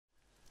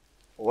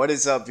What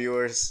is up,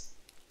 viewers?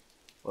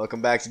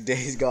 Welcome back to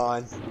Days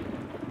Gone.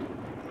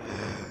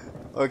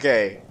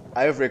 Okay,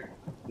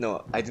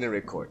 no, I didn't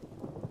record.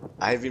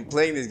 I've been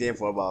playing this game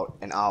for about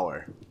an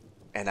hour,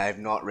 and I have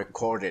not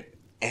recorded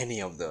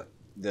any of the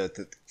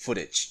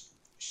footage.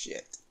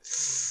 Shit.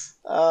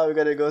 We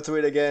gotta go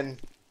through it again.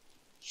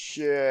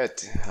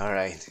 Shit.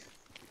 Alright.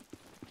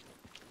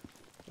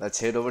 Let's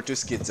head over to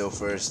Schizo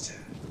first.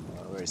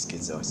 Where is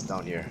Schizo? It's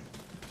down here.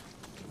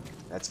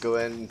 Let's go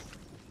and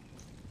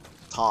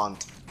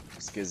taunt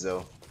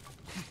Schizo.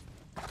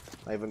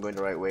 Not even going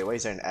the right way. Why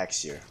is there an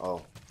axe here?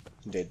 Oh,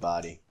 dead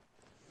body.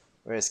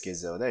 Where is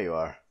Schizo? There you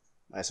are.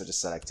 Might as well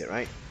just select it,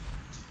 right?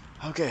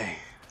 Okay.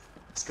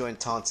 Let's go and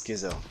taunt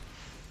Schizo.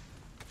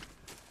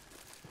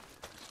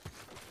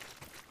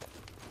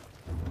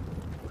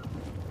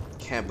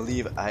 Can't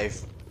believe I've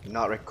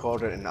not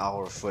recorded an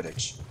hour of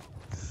footage.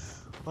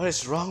 What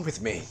is wrong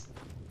with me?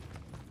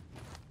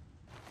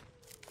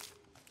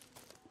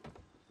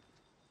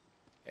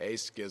 Hey,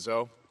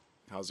 Schizo.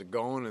 How's it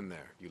going in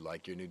there? You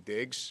like your new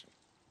digs?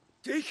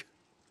 Deke?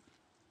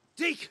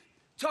 Deke!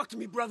 Talk to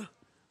me, brother.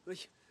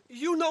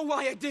 You know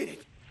why I did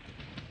it.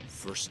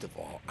 First of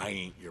all, I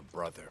ain't your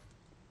brother.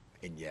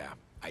 And yeah,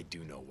 I do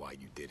know why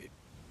you did it.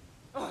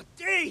 Oh,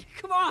 Deke!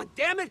 Come on,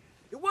 damn it!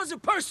 It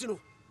wasn't personal.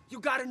 You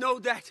gotta know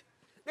that.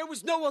 There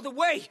was no other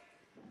way.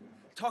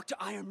 Talk to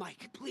Iron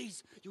Mike,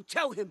 please. You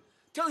tell him.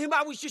 Tell him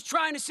I was just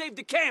trying to save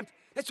the camp.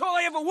 That's all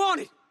I ever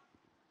wanted.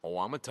 Oh,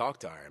 I'ma talk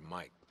to Iron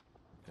Mike.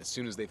 As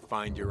soon as they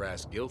find your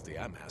ass guilty,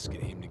 I'm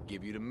asking him to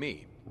give you to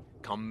me.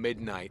 Come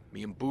midnight,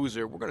 me and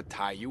Boozer, we're gonna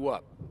tie you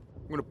up.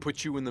 We're gonna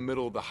put you in the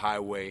middle of the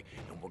highway,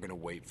 and we're gonna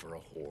wait for a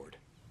horde.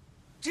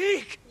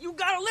 Deke, you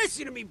gotta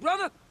listen to me,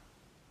 brother.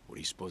 What do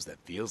you suppose that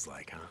feels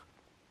like, huh?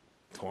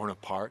 Torn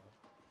apart?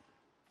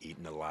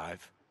 Eaten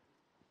alive?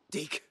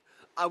 Deke,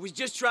 I was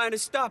just trying to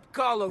stop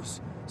Carlos.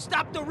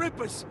 Stop the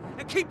Rippers,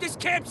 and keep this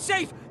camp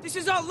safe. This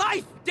is our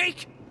life,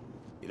 Deke.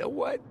 You know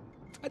what?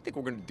 I think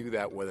we're gonna do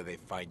that whether they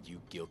find you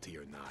guilty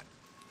or not.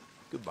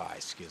 Goodbye,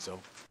 Schizo.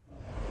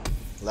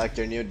 Like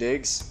your new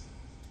digs?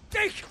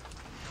 Deke!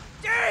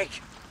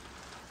 Deke!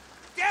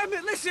 Damn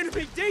it, listen to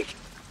me, Deke!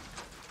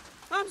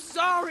 I'm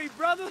sorry,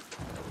 brother.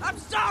 I'm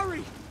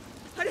sorry.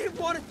 I didn't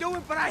want to do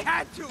it, but I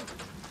had to.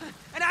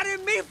 And I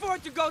didn't mean for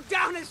it to go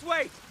down this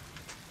way.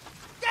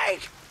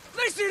 Deke!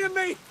 Listen to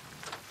me!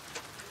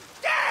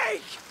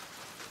 Deke!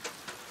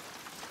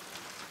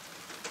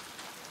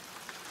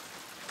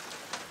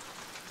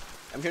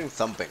 I'm hearing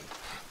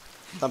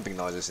thumping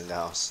noises in the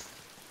house,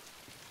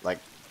 like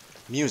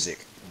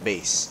music,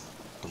 bass.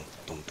 Dum,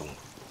 dum, dum.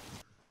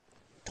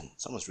 Dum.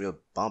 Someone's real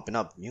bumping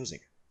up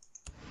music.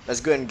 Let's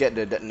go and get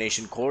the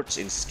detonation cords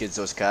in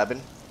Schizo's cabin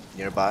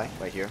nearby,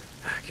 right here.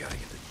 I gotta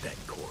get the dead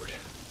cord.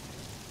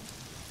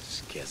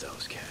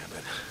 Schizo's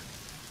cabin.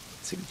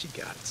 Let's see what you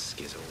got,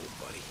 Schizo, old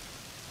buddy.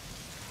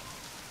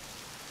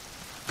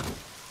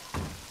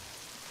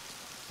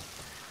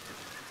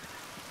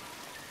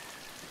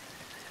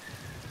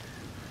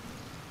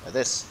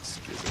 This.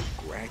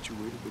 Schizo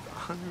graduated with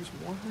honors.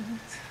 What?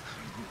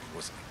 He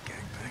wasn't a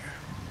gangbanger.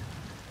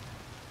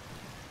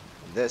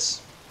 And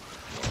this.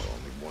 Well,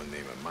 only one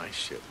name on my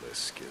shit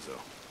list, Schizo.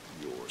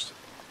 Yours.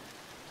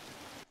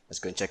 Let's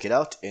go and check it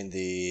out in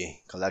the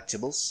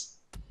collectibles.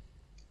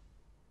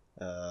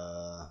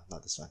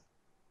 Not this one.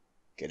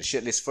 Okay, the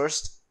shit list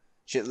first.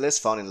 Shit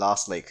list found in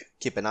Lost Lake.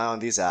 Keep an eye on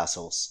these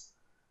assholes.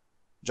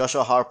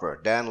 Joshua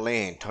Harper, Dan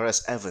Lane,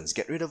 Torres Evans,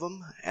 get rid of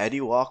them. Eddie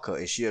Walker,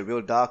 is she a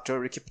real doctor?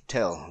 Ricky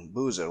Patel,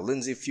 Boozer,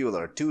 Lindsay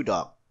Fuller,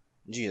 2Doc,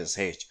 Jesus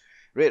H.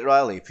 Red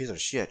Riley, piece of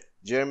shit.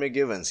 Jeremy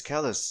Givens,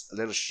 callous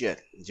little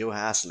shit. Joe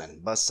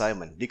Haslin, Buzz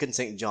Simon, Deacon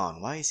St.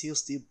 John, why is he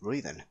still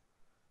breathing?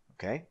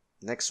 Okay,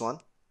 next one.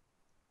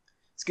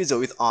 Schizo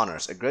with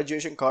honors, a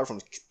graduation card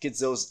from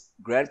Schizo's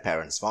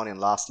grandparents found in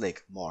Lost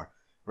Lake. More.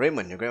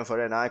 Raymond, your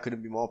grandfather and I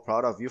couldn't be more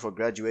proud of you for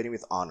graduating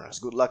with honors.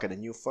 Good luck at the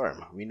new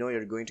firm. We know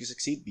you're going to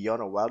succeed beyond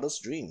our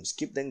wildest dreams.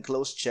 Keep the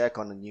enclosed check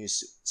on a new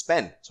suit.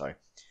 Spend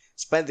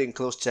the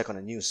enclosed check on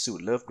a new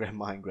suit. Love,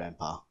 Grandma and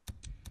Grandpa.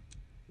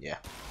 Yeah.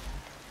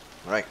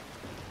 Alright.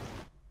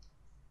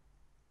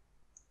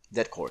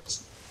 Dead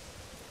cords.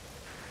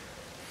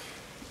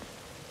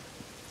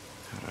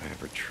 How'd I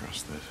ever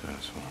trust this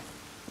asshole?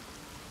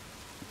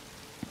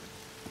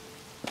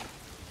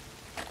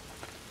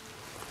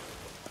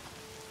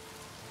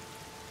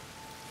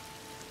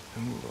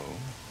 Hello.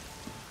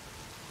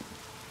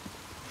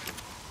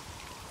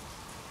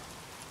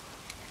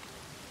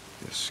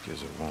 Guess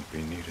Schizo won't be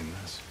needing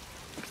this.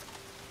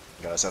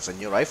 Got ourselves a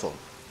new rifle.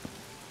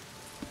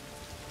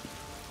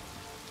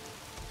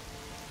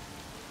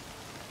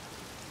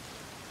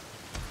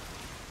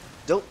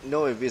 Don't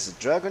know if it's a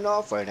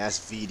Dragunov or an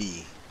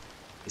SVD.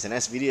 Is an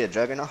SVD a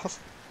Dragunov?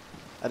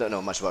 I don't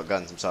know much about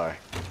guns, I'm sorry.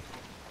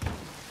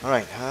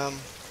 Alright,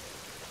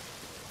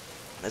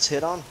 let's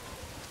head on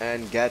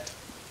and get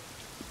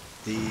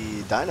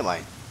the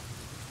dynamite.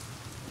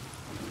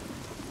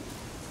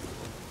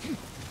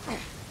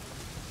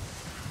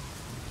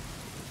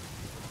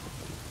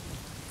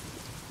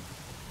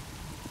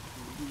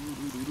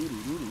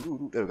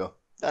 There we go.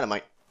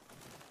 Dynamite.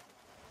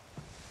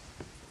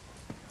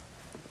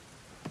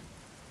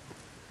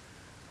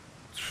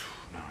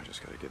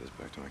 just gotta get us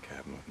back to my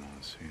cabin with no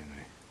one seeing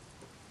me.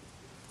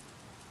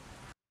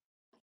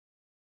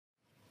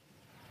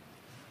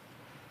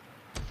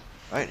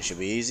 Alright, it should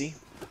be easy.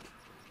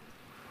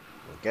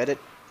 We'll get it.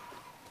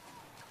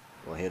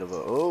 We'll head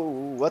over. Oh,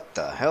 what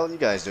the hell are you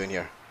guys doing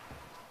here?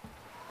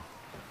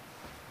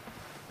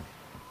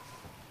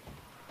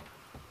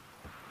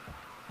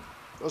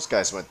 Those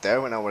guys weren't there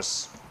when I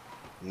was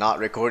not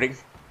recording.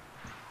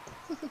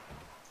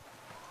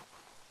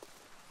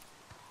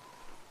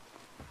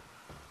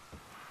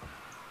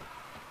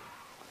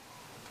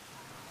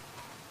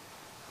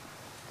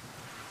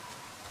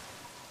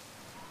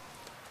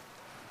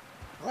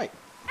 Right.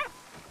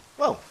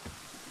 Whoa.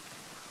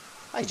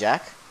 Hi,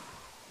 Jack.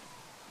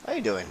 How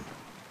you doing?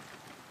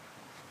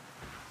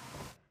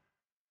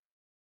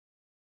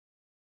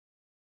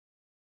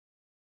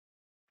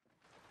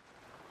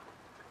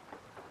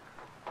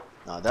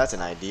 Now that's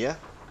an idea.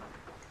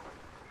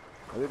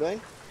 Where are we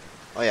going?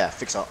 Oh yeah,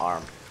 fix our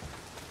arm.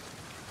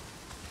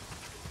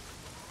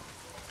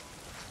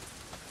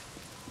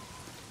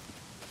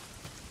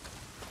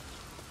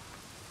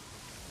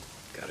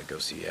 Gotta go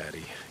see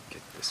Addie,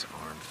 get this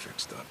arm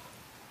fixed up.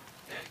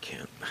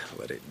 Can't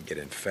let it get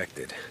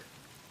infected.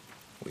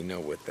 We know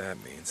what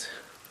that means.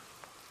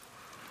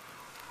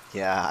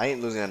 Yeah, I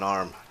ain't losing an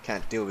arm.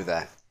 Can't deal with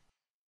that.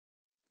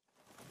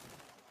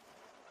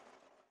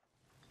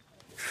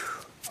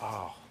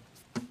 Oh.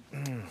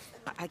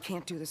 I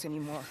can't do this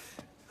anymore.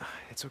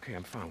 It's okay,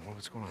 I'm fine.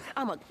 What's going on?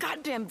 I'm a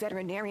goddamn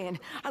veterinarian.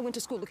 I went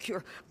to school to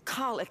cure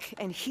colic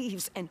and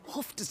heaves and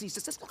hoof disease.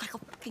 Does this look like a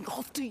fucking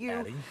hoof to you?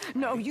 Addie?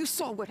 No, you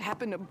saw what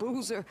happened to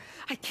Boozer.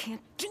 I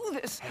can't do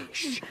this. Hey,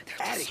 shh.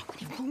 There's Addie. so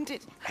many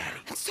wounded. Addie.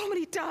 And so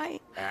many dying.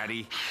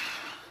 Addie?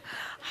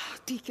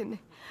 Deacon,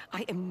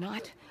 I am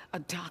not a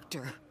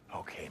doctor.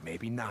 Okay,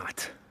 maybe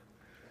not.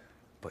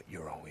 But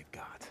you're all we've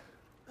got.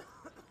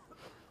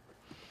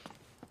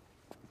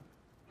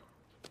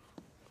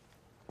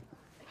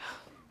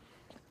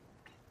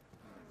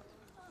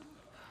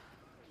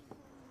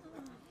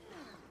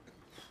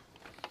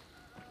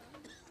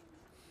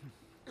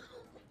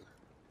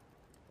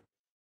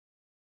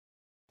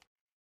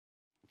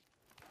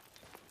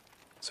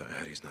 So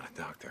Addie's not a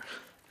doctor,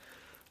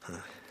 huh?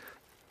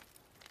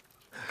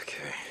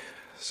 Okay,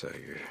 so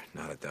you're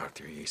not a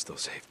doctor, you still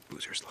saved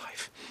Boozer's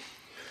life.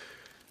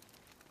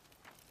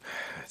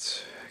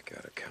 That's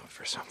gotta count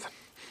for something.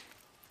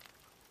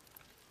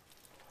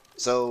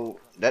 So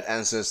that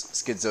answers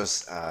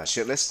Schizo's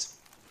shit list.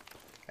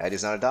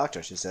 Addie's not a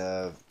doctor, she's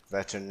a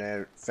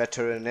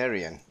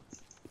veterinarian.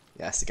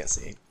 Yeah, I still can't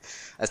say it.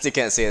 I still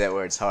can't say that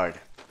word, it's hard.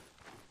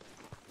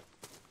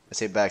 Let's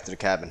head back to the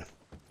cabin.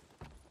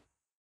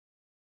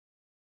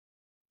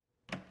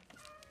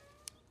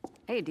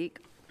 Hey, Deke.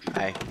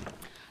 Hi.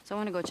 So I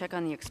want to go check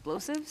on the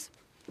explosives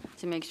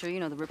to make sure,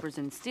 the Rippers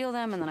didn't steal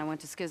them, and then I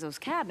went to Schizo's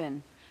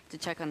cabin to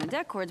check on the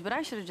deck cords, but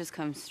I should have just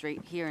come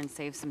straight here and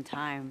saved some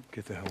time.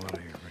 Get the hell out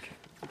of here, Ricky.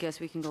 Guess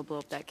we can go blow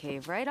up that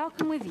cave, right? I'll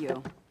come with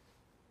you.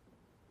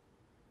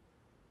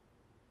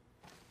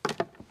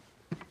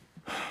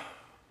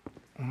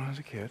 When I was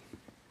a kid,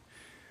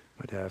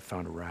 my dad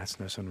found a rat's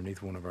nest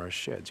underneath one of our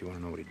sheds. You want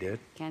to know what he did?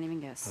 Can't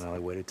even guess. Well, I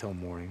waited till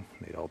morning.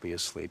 They'd all be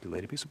asleep. He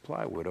laid a piece of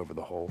plywood over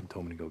the hole and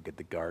told me to go get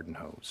the garden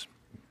hose.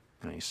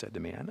 And he said to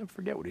me, I never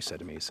forget what he said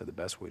to me. He said the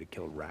best way to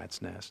kill a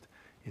rat's nest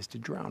is to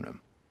drown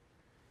him.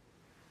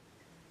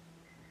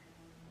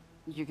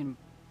 You can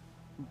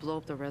blow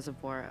up the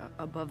reservoir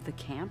above the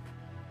camp?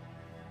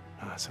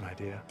 Oh, that's an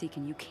idea.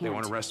 Deacon, you can't. They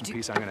want to rest in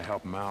peace. I'm going to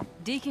help them out.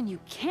 Deacon, you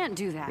can't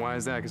do that. Why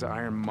is that? Because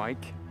Iron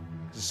Mike?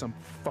 Is this some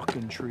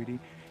fucking treaty?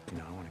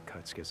 I want to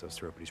cut Schizo's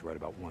throat, but he's right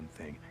about one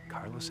thing.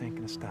 Carlos ain't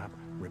gonna stop,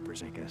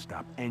 Rippers ain't gonna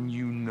stop, and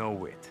you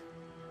know it.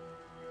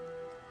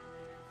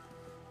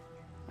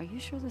 Are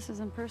you sure this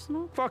isn't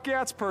personal? Fuck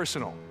yeah, it's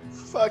personal.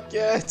 Fuck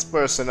yeah, it's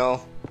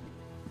personal.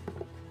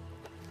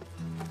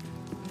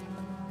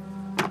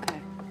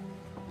 Okay.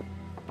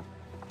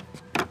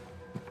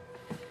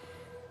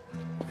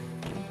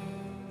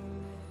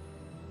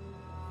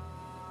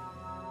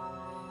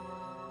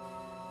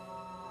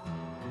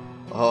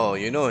 Oh,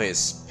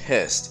 he's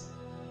pissed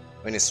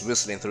when he's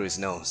whistling through his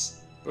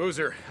nose.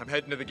 Boozer, I'm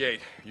heading to the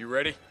gate. You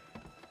ready?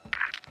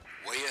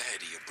 Way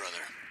ahead of you,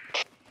 brother.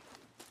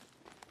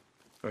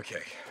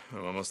 Okay,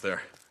 I'm almost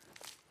there.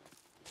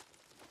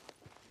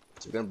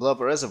 So you're gonna blow up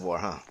a reservoir,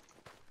 huh?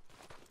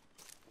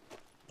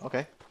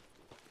 Okay.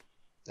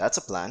 That's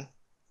a plan.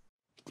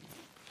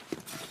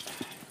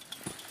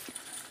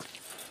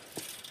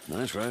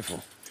 Nice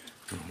rifle.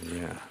 Oh, yeah.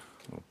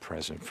 A little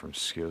present from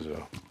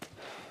Schizo.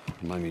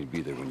 Remind me to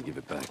be there when you give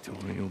it back to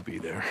him. Well, you'll be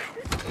there.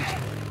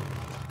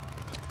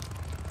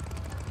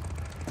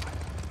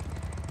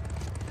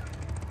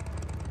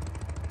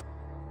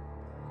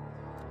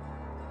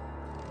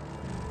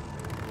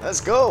 Let's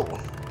go!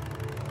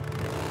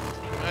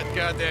 That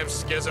goddamn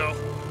Schizo.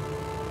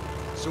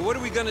 So what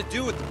are we gonna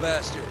do with the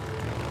bastard?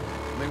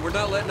 I mean, we're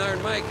not letting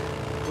Iron Mike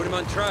put him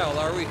on trial,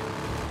 are we?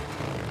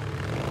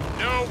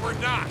 No, we're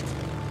not.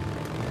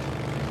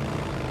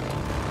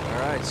 All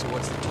right, so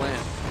what's the plan?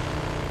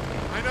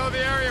 I know the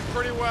area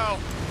pretty well.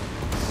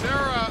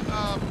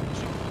 Sarah,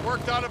 she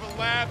worked out of a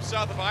lab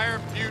south of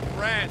Iron Butte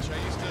Ranch.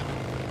 I used to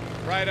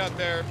ride out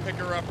there, pick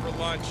her up for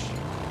lunch.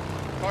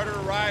 Caught her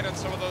a ride on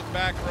some of those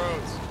back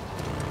roads.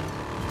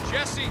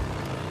 Jesse,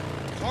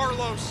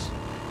 Carlos,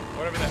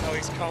 whatever the hell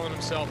he's calling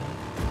himself.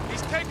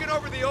 He's taken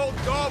over the old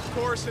golf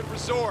course and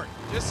resort.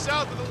 Just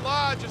south of the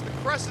lodge is the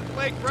Crescent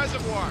Lake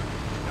Reservoir.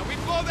 Now we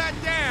blow that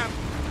dam,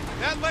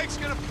 that lake's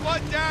gonna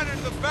flood down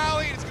into the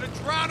valley and it's gonna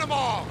drown them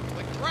all,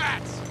 like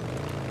rats.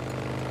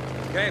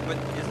 Okay, but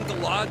isn't the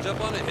lodge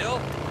up on a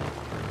hill?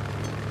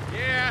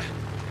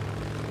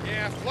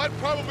 Yeah, flood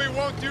probably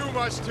won't do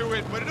much to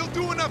it, but it'll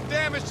do enough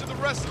damage to the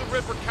rest of the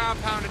Ripper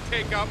compound to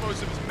take out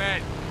most of his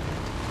men.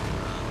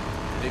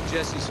 And if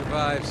Jesse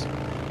survives,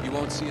 he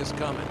won't see us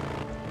coming.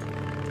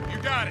 You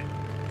got it.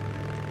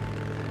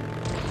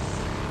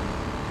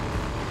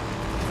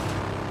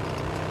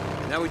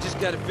 Now we just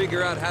gotta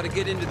figure out how to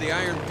get into the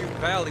Iron Butte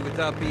Valley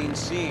without being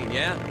seen,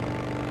 yeah?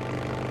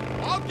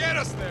 I'll get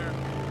us there.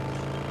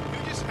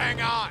 You just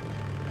hang on.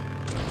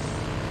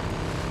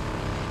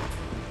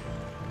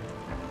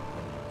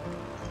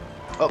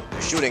 Oh,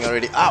 they're shooting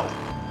already. Ow!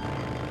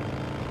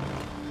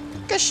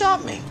 Guy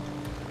shot me.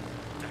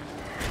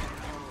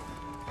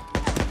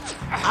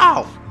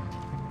 Ow!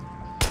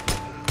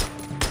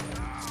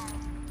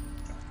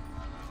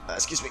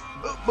 Excuse me.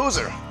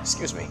 Boozer!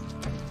 Excuse me.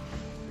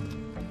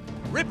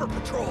 Ripper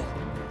Patrol!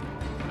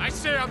 I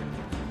see him.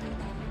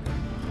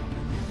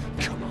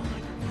 Come on.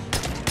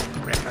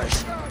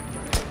 Rippers!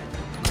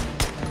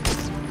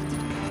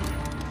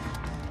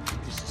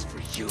 This is for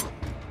you.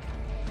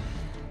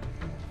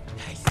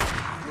 Nice.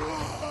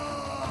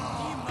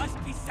 He must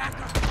be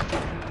sacrificed.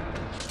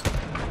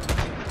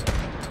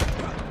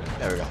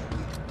 There we go.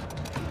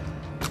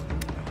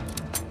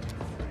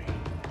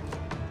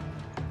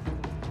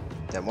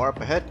 There more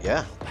up ahead?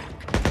 Yeah.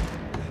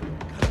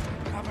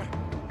 Cover.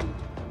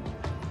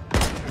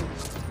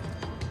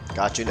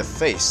 Got you in the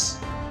face.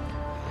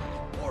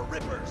 More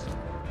Rippers.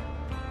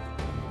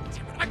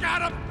 I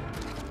got him.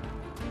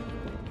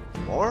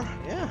 More?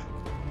 Yeah.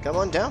 Come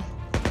on down.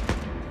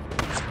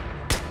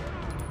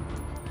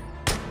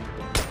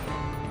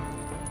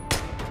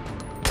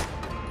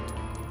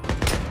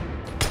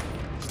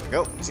 There we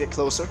go. Let's get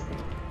closer.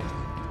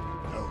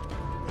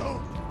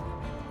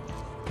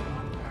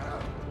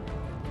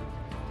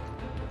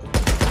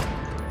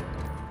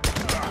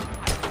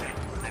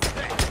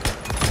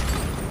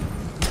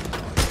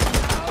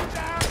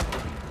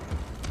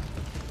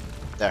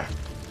 There.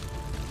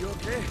 You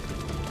okay?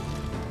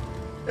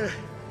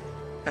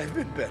 I've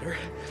been better.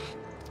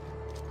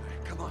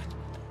 Come on.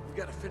 We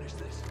gotta finish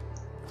this.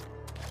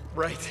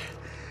 Right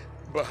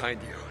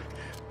behind you.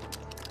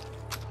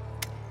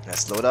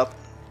 Let's load up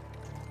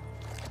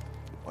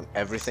on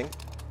everything.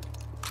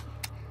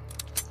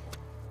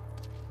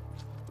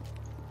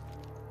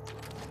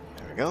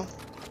 There we go.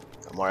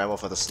 Got more ammo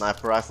for the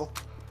sniper rifle.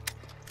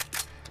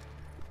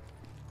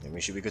 And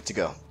we should be good to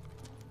go.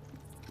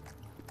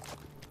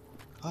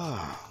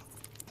 Ah,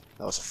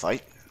 that was a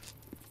fight.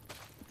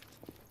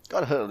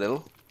 Got hurt a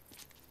little.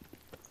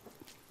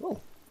 Oh,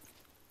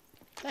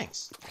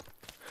 thanks.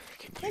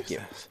 Thank you.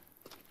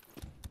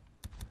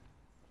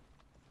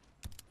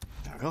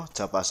 There we go.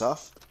 Top us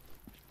off.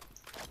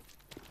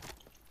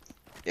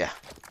 Yeah,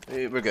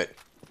 we're good.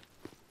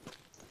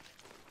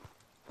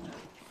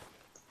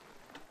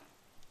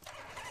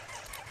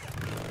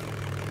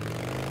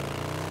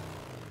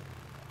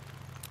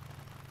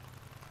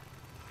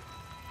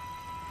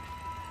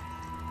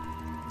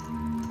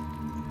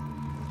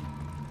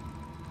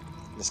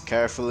 Let's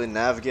carefully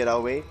navigate our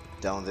way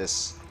down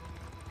this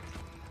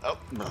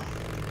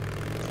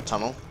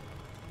tunnel.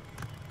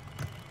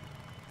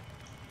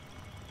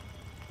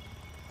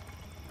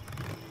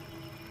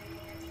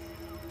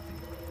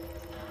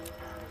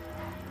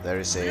 There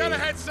is We gotta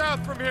head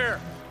south from here.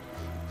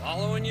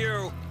 Following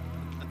you.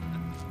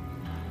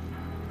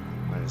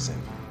 Where is it?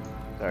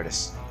 There it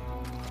is.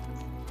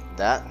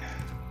 That.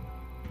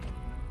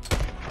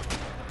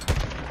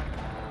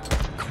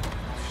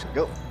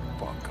 Go.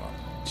 Fuck up.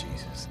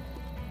 Jesus.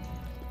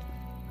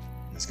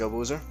 Let's go,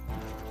 Boozer.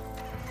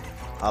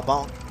 Hop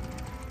on.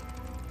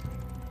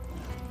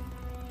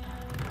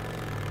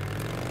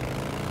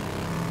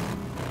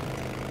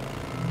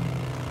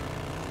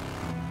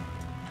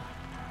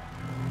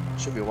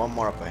 Should be one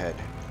more up ahead.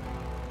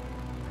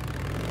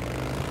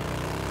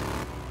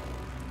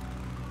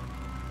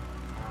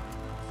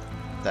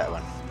 That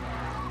one.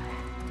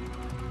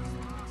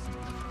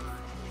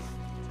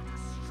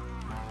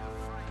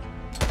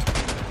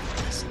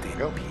 Stay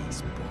Go.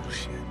 peace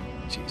bullshit.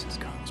 Jesus,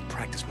 Carlos,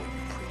 practice what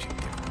you're preaching.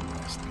 Give it a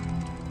rest.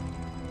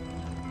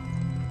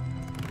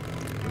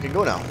 We can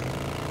go now.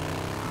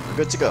 We're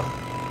good to go.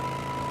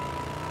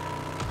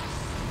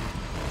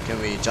 Can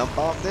we jump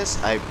off this?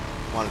 I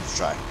wanted to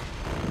try.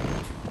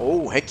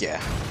 Oh, heck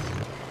yeah.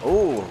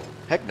 Oh,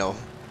 heck no.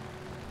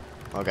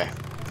 Okay. I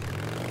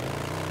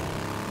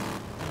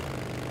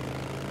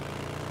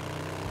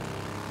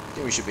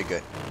think we should be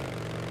good.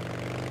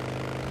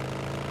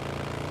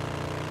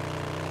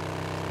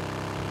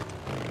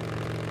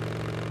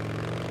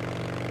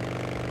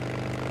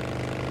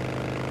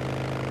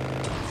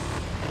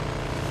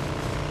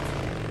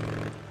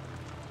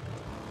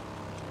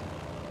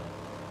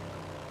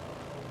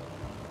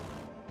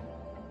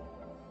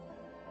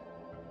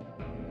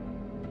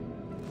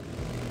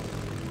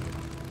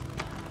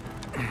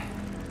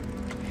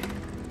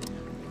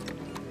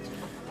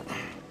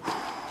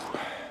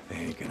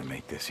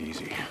 this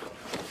easy.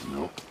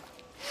 No.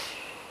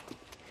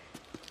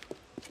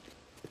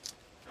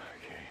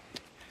 Okay.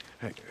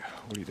 Hey,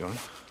 what are you doing?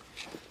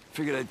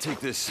 Figured I'd take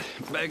this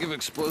bag of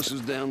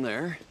explosives down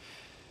there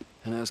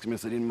and ask them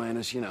if they didn't mind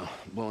us, you know,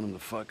 blowing them the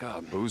fuck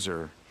up.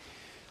 Boozer.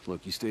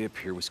 Look, you stay up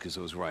here with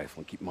Skizzo's rifle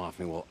and keep him off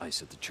me while I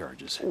set the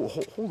charges. Oh,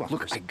 hold on.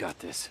 Look, I got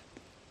this.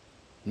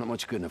 I'm not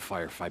much good in a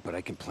firefight, but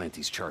I can plant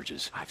these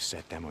charges. I've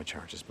set demo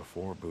charges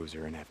before,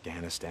 Boozer, in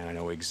Afghanistan. I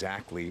know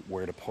exactly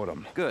where to put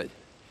them. Good.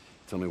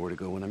 Tell me where to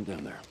go when I'm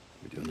down there.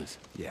 We doing this?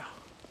 Yeah.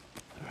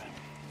 All right.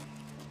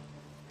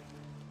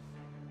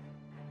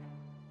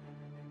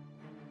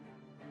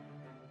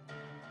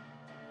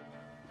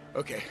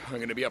 Okay, I'm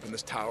gonna be up in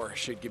this tower.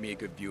 Should give me a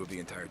good view of the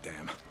entire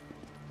dam.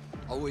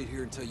 I'll wait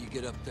here until you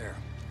get up there.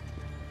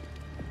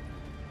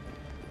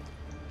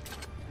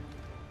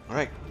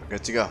 Alright, we're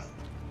good to go.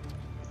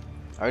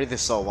 I already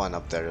saw one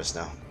up there just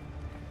now.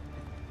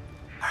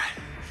 Alright,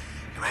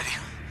 you ready?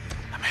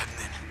 I'm heading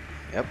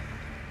in. Yep.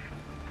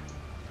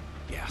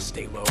 Yeah,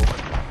 stay low. Move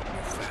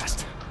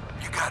fast.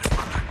 You got it,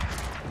 brother.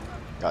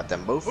 Got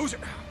them both. Boozer!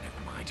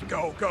 Never mind.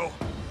 Go, go.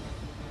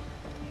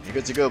 You're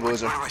good to go,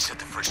 Boozer. Where do I set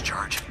the first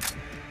charge?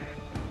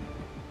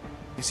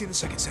 You see the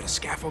second set of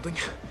scaffolding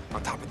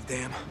on top of the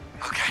dam?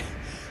 Okay,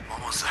 I'm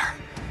almost there.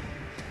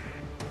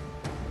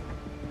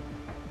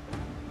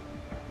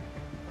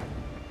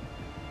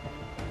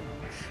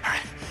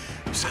 Alright,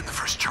 I'm setting the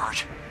first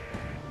charge.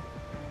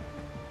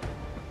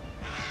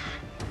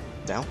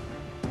 Down?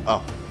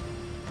 Oh.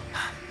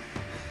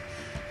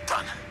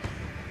 Done.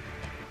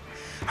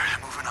 Alright,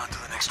 I'm moving on to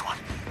the next one.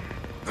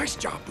 Nice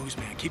job, Booze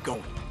Man. Keep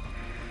going.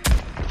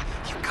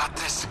 You got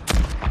this?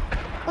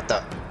 What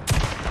the?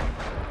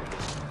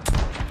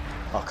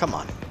 Oh, come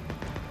on.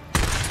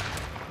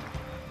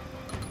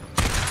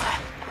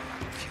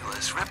 Few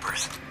less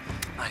rippers.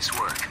 Nice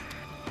work.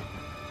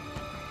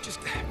 Just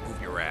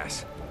move your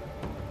ass.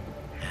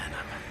 And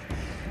I'm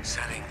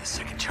setting the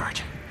second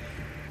charge.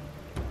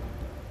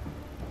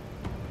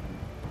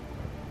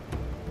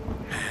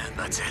 And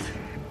that's it.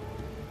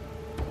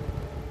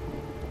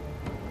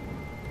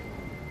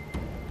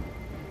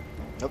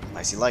 Nope,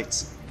 I see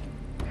lights.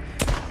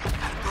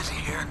 Busy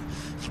here.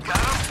 You got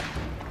him?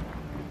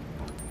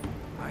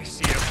 I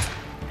see him.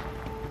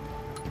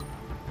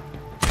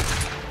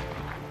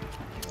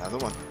 Another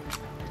one.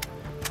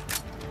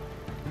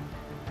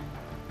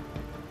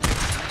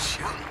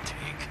 Shooting,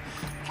 Tank.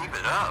 Keep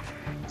it up.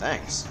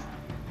 Thanks.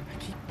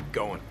 Keep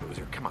going,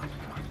 Boozer. Come on,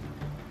 come on.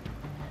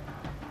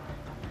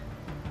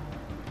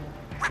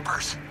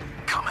 Rippers,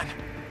 coming.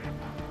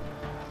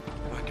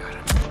 I got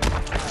him.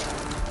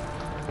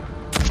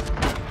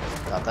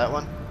 Got that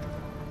one.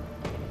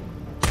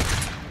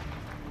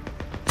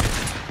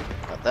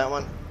 Got that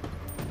one.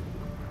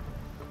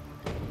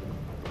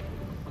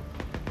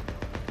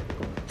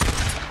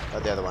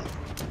 Got the other one.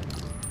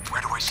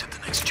 Where do I set the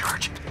next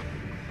charge?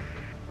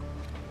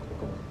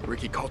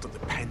 Ricky called it the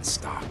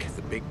penstock,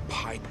 the big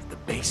pipe, the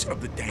base of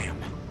the dam.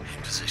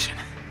 In position.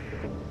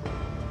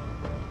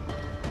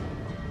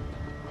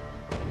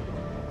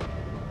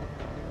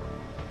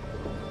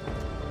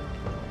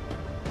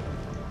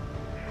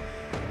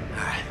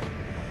 Alright.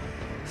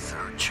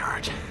 Third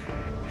charge.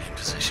 In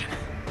position.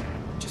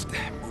 Just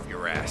move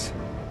your ass.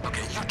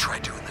 Okay, you try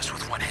doing this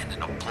with one hand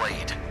and a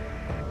blade.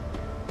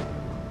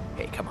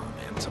 Hey, come on,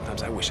 man.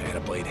 Sometimes I wish I had a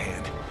blade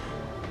hand.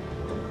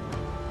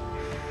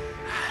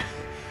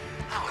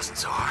 That wasn't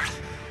so hard.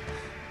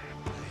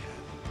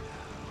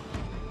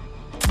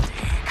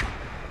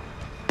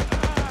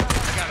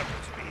 I got him.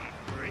 Speed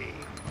 3.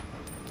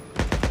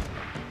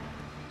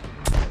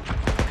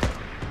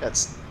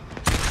 That's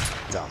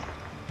dumb.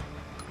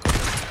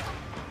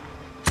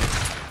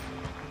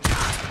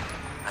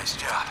 Nice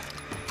job. I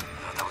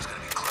thought that was gonna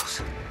be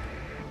close.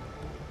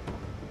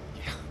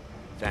 Yeah,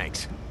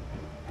 thanks.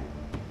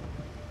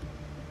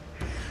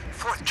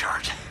 Fourth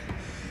charge.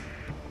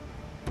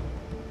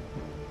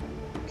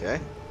 Okay.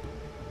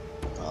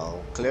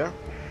 All clear?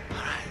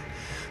 Alright.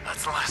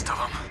 That's the last of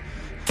them.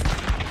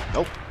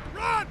 Nope.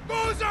 Run,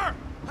 Boozer!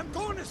 I'm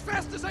going as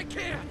fast as I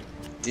can.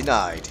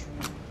 Denied.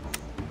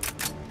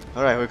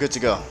 Alright, we're good to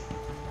go.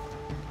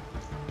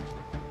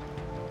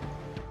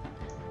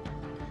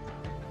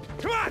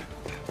 Come on!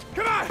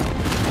 Come on!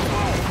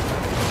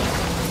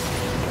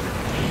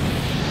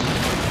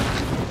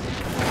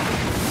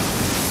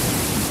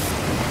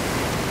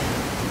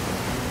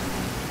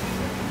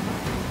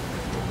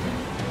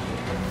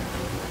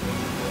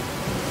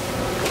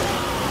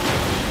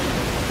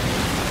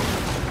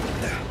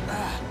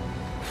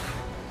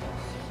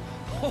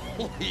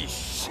 Holy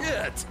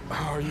shit!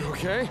 Are you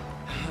okay?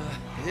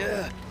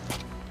 Yeah.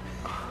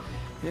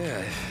 Yeah,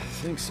 I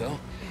think so.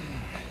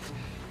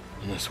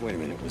 Unless, wait a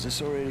minute, was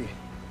this already?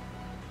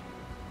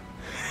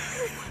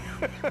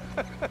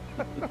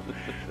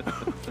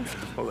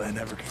 Well, that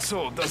never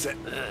consoled, does it?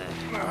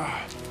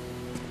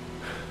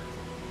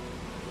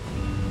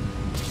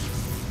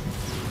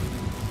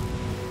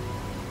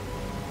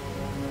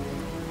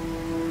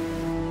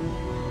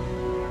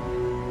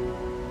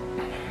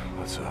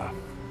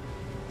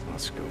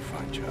 Let's go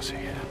find Jesse.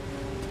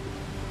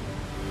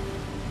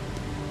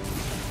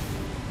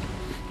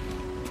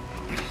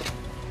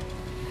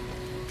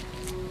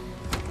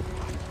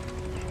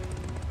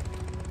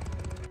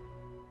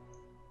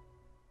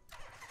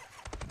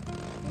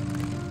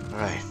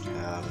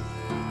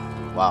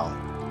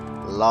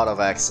 lot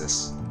of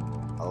axes.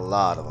 A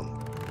lot of them.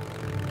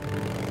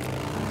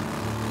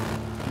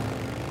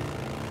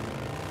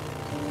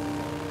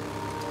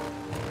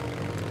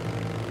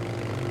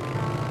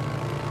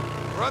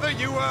 Brother,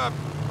 you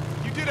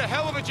did a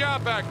hell of a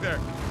job back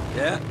there.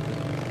 Yeah?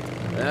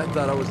 I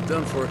thought I was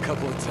done for a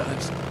couple of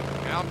times.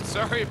 I'm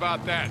sorry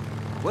about that.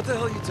 What the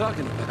hell are you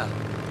talking about?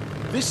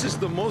 This is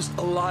the most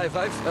alive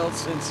I've felt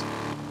since...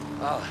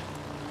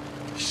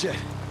 shit.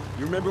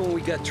 You remember when we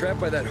got trapped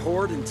by that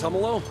horde in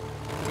Tumalo?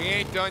 We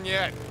ain't done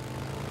yet.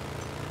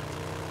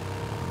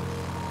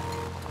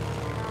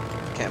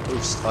 Can't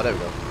boost. Oh, there we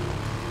go.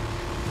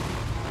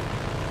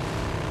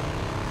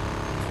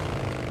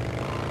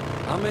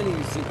 How many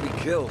you think we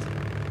killed?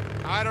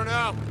 I don't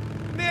know.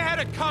 They had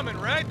it coming,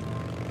 right?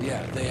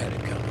 Yeah, they had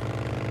it coming.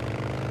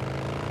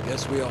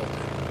 Guess we all did.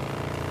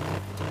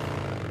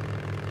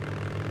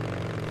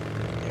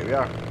 Here we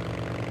are.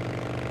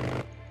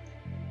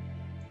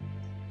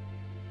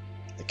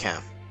 The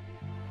camp.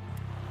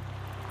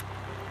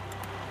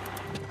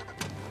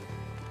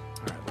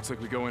 Alright, looks like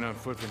we go in on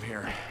foot from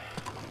here.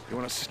 You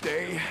wanna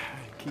stay?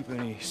 Keep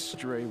any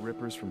stray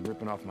rippers from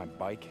ripping off my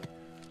bike?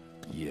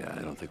 Yeah,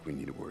 I don't think we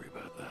need to worry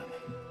about that.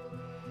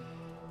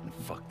 And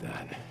fuck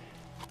that.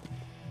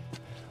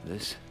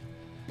 This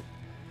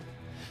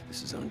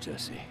is on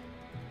Jesse.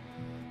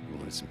 You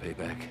wanted some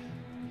payback?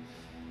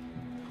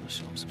 I'll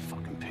show him some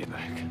fucking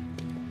payback.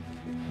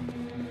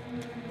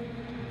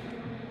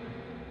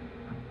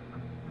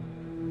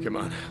 Come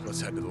on, let's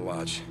head to the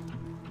lodge.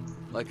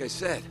 Like I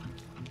said,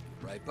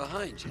 right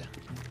behind you.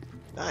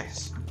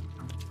 Nice.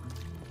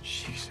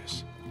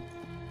 Jesus.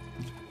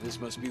 This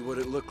must be what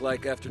it looked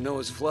like after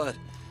Noah's flood.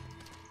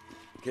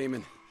 Came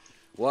and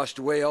washed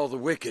away all the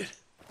wicked.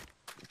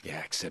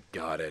 Yeah, except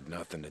God had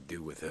nothing to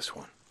do with this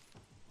one.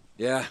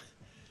 Yeah.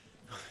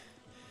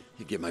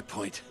 You get my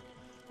point.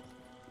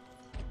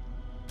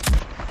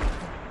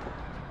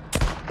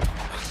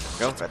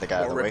 Go, try to get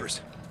out of the way.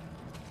 Rippers.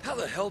 How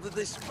the hell did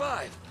they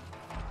survive?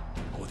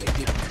 Oh, they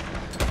didn't.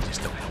 They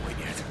just don't know it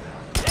yet.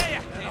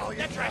 Yeah,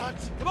 that's right.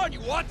 Come on, you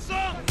want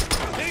some?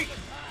 Hey,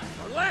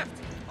 our left!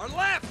 Our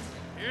left!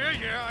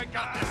 Yeah, I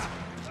got this.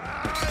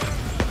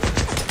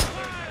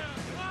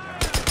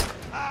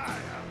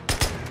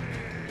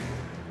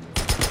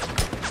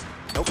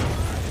 Nope.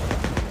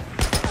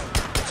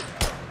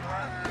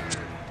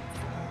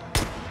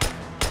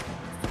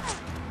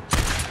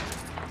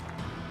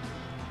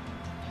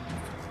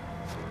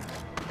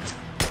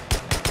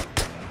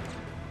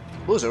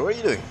 Boozer, what are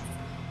you doing?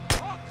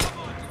 Oh, come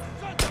on, you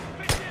sons of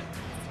bitches!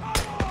 Come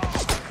on!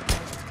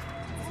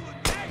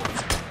 Hey,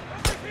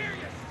 over here,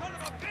 you son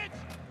of a bitch!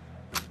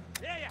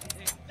 Yeah,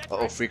 that's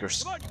Uh-oh, right.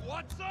 freakers. Come on, you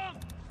want some?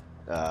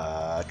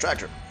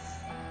 Tractor.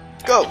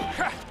 Go!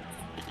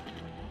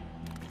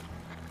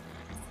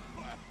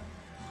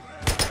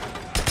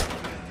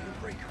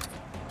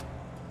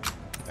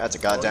 That's a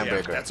goddamn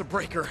breaker. That's a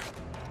breaker.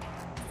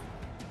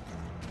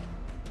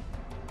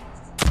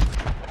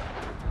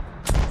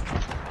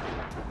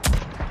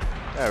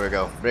 There we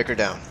go. Breaker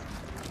down.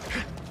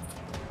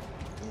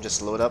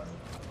 Just load up.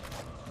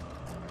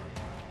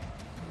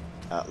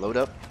 Load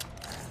up.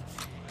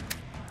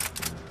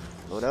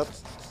 Load up.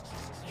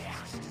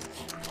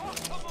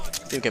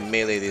 You can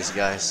melee these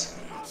guys.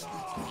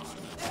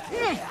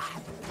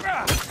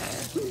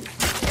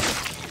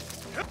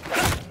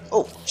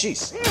 Oh,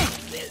 jeez.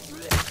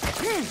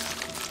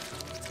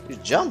 You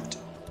jumped.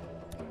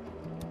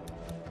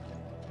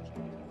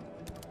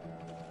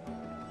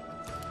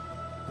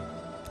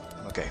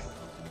 Okay.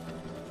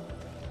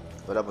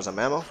 Load up with some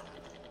ammo.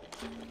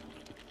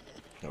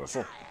 Now we're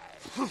full.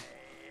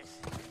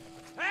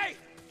 Hey!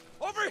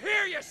 Over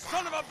here, you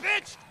son of a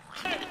bitch!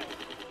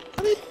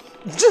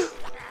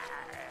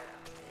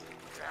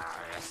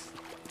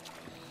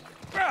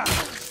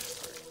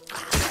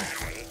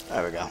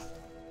 There we go.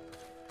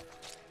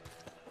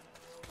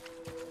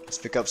 Let's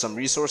pick up some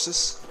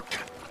resources.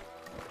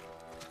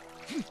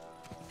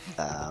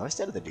 Where's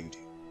the other dude?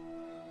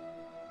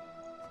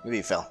 Maybe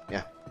he fell.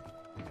 Yeah.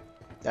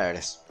 There it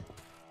is.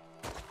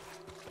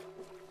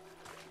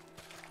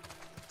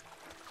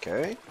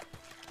 Okay.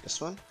 This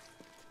one.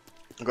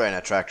 I'm going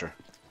that tractor.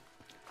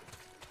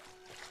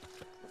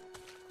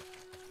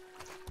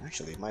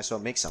 Actually, might as well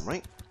make some,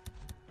 right?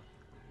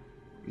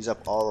 Use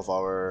up all of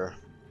our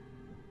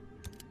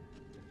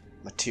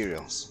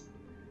materials.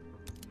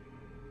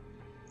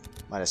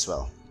 Might as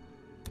well.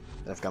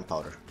 I have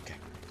gunpowder. Okay.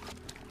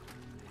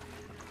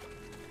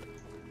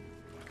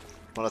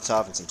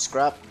 Molotov and some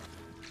scrap.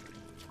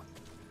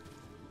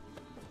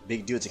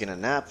 Big dude taking a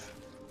nap.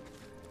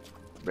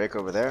 Break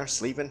over there,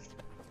 sleeping.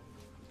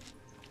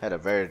 Had a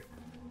very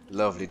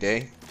lovely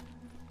day.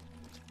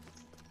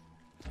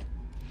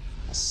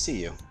 I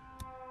see you.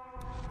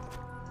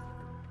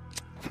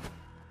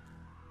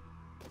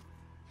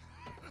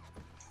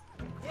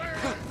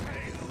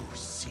 You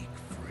seek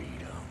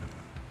freedom.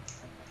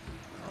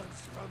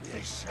 Comes from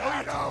the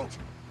shadow.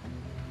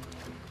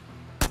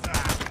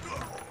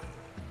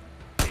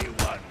 Be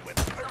one with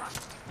earth.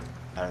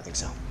 I don't think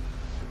so.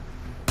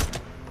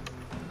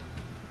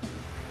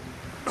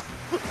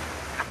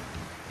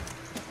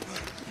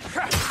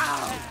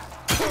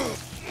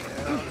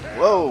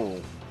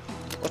 Whoa!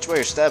 Watch where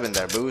you're stabbing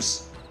there,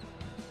 Booze.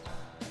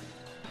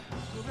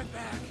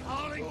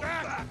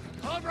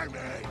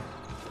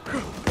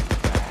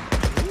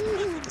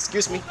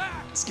 Excuse me.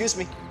 Excuse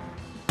me.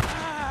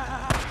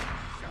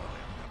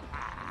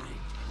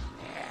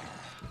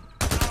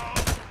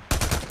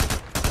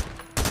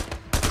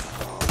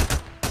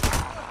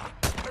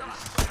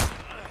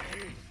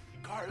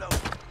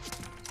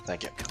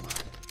 Thank you.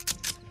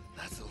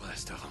 That's the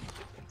last of them.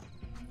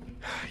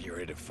 You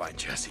ready to fight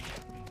Jesse?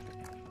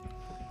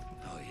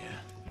 Oh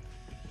yeah.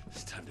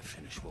 It's time to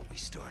finish what we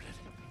started.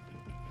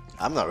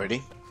 I'm not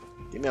ready.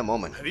 Give me a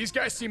moment. These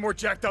guys seem more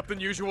jacked up than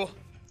usual.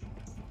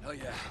 Hell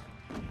yeah.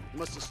 You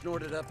must have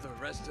snorted up the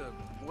rest of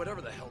whatever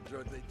the hell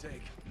drug they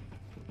take.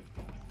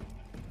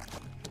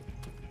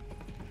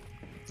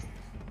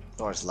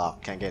 Door's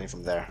locked. Can't get in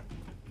from there.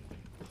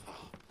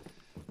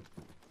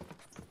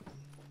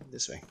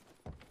 This way.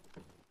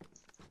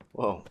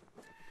 Whoa.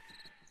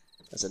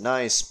 That's a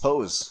nice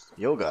pose.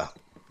 Yoga.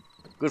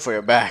 Good for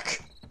your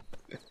back.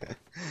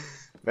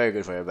 Very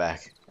good for your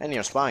back. And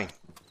your spine.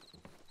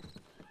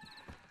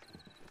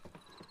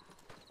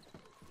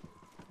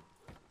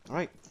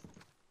 Alright.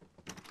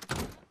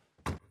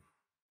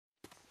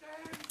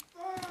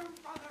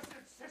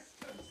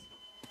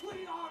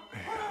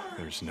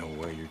 There's no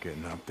way you're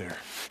getting up there.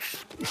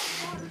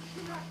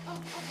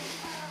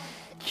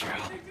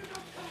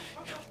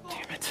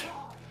 Damn it.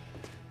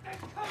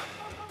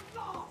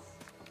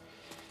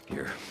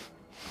 Here.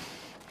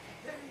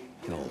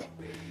 No.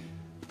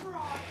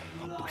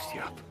 I'll boost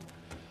you up.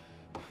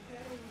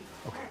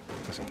 Okay,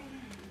 listen.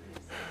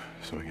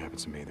 If something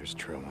happens to me, there's a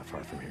trail not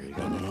far from here. You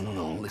got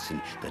No.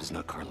 Listen, that is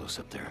not Carlos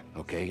up there,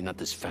 okay? Not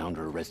this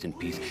founder, rest in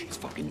peace. It's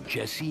fucking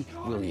Jesse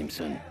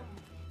Williamson.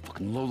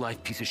 Fucking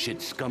low-life piece of shit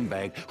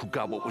scumbag who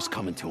got what was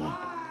coming to him.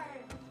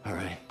 All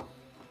right?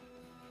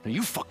 Now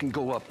you fucking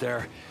go up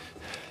there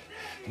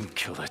and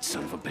kill that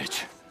son of a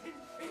bitch.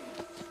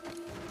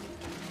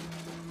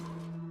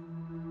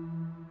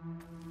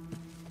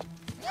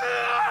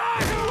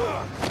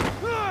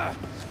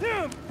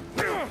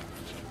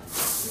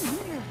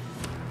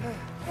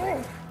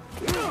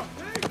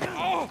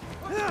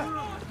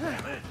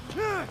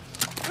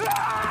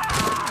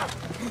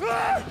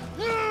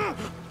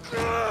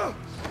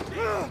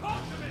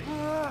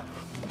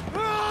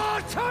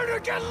 Time to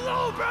get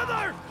low,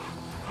 brother!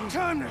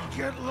 Time to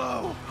get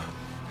low.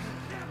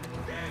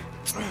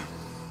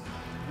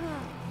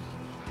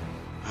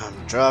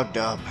 I'm drugged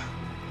up.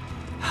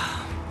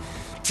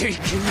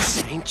 Deacon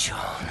St.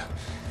 John,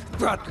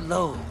 brought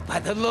low by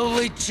the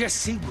lowly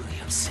Jesse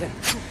Williamson.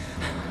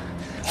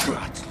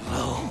 Brought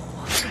low.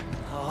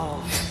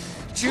 Oh,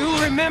 do you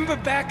remember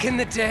back in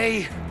the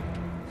day?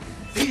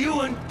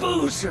 You and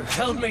Boozer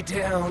held me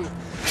down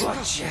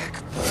while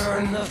Jack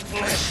burned the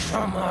flesh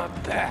from our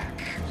back.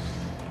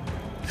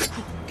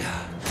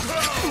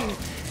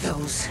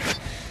 Those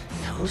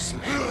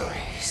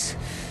memories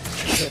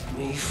kept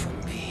me from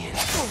being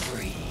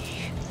free.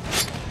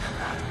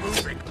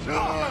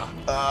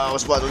 I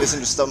was about to listen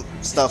to some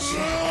stuff.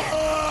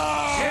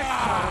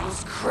 Jack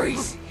was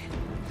crazy.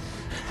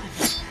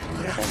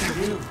 But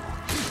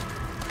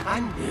I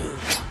knew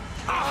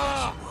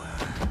what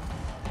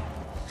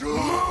you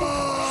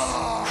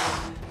were.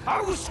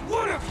 I was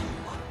one of you.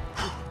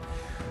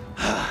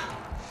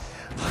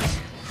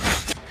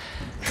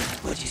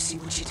 But you see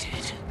what you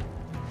did?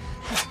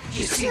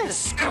 You see the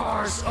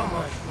scars on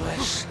my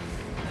flesh?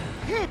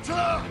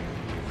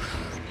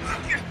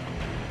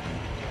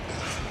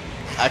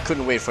 I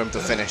couldn't wait for him to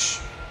finish.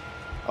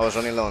 I was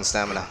running low on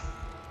stamina.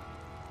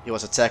 He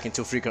was attacking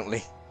too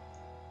frequently.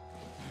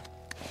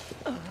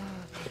 I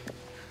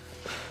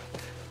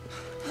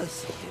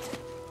see it.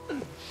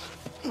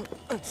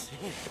 I see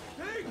it.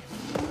 Hey!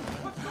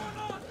 What's going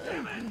on?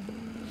 Damn it!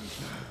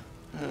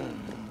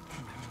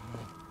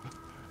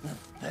 The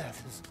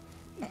path is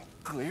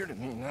clear to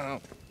me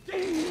now.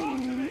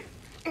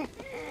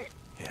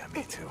 Yeah,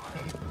 me too.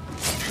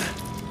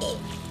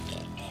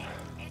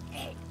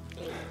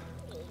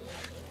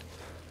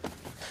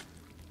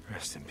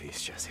 Rest in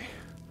peace, Jesse.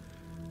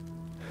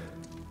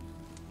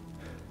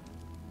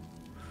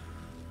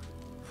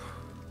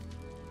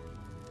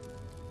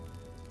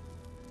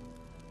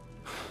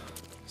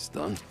 It's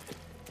done.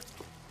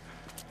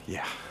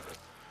 Yeah,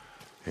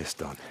 it's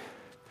done.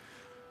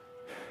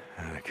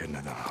 And I couldn't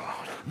have done it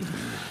alone.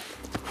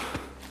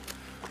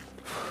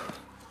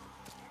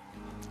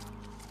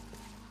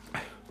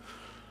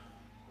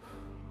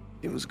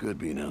 It was good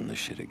being on this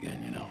shit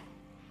again, you know?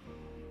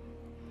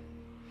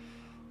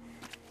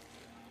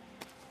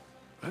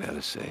 I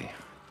gotta say,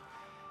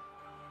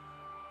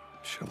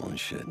 shoveling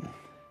shit and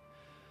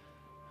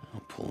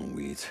pulling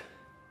weeds.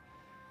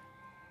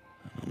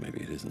 Well, maybe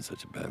it isn't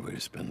such a bad way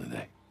to spend the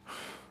day.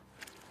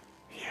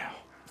 Yeah.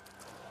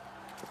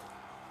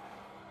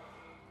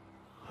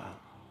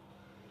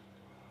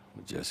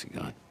 With Jesse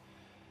gone,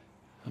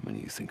 how many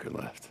do you think are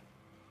left?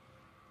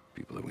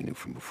 People that we knew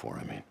from before,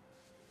 I mean.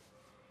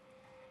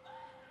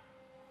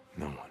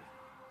 No one.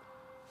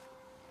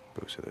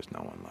 Boozer, there's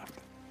no one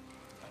left.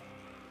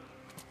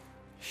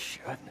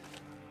 Shit.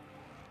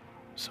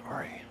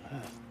 Sorry.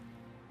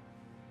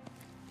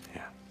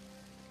 Yeah.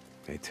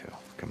 Me too.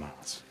 Come on,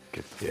 let's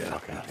get the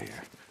fuck out of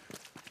here.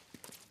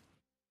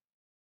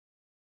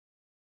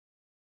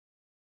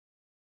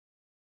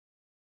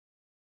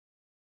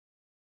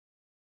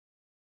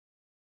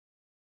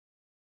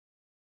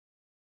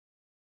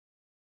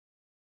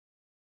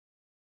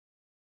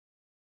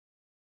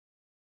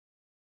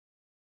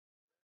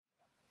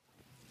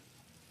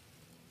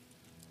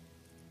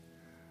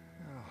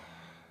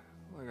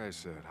 Like I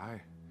said,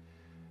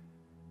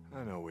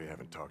 I know we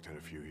haven't talked in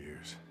a few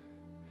years.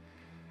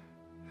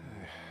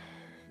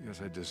 I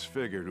guess I just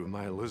figured with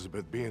my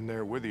Elizabeth being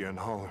there with you and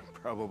all, there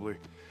probably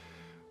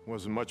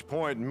wasn't much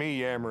point in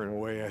me yammering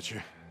away at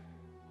you.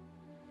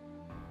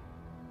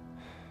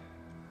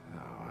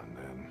 Oh, and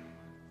then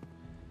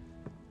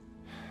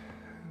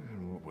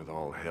with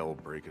all hell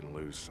breaking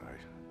loose,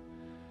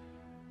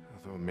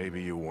 I thought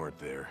maybe you weren't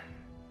there.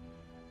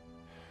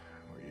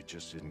 Or you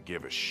just didn't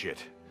give a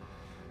shit.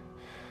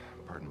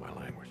 Pardon my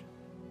language.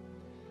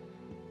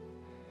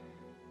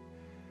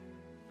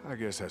 I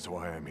guess that's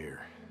why I'm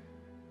here.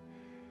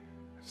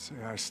 See,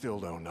 I still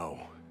don't know.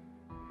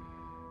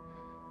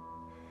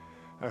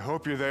 I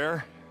hope you're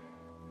there.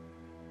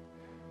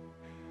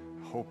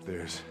 I hope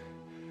there's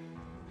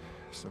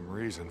some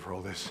reason for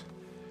all this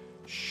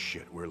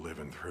shit we're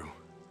living through.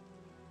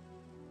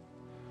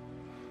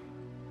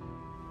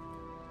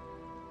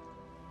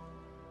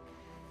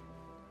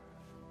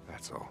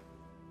 That's all.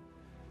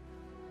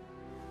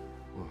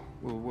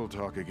 We'll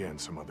talk again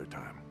some other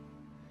time.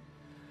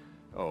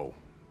 Oh,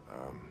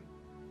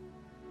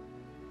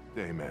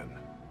 amen.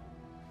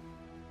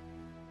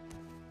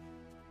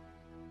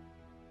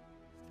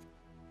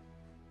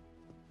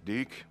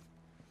 Deke?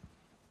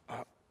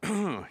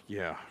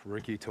 Yeah,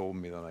 Ricky told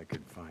me that I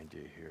could find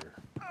you here.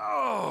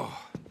 Oh!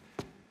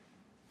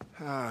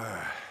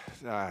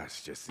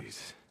 It's just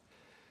these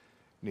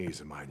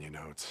knees of mine, you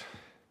know. It's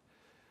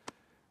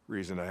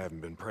reason I haven't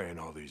been praying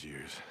all these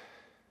years.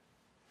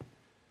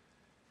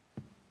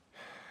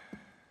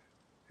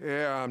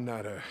 Yeah, I'm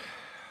not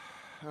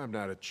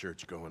a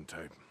church-going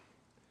type.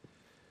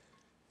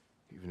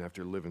 Even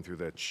after living through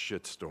that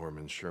shitstorm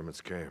in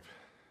Sherman's camp.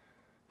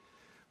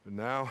 But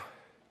now,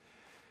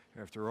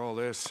 after all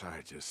this,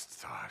 I just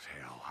thought,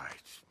 hell,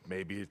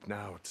 maybe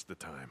now it's the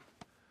time.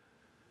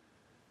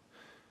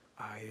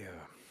 I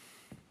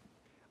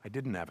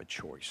didn't have a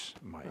choice,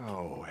 Mike.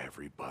 Oh,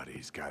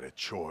 everybody's got a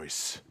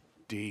choice,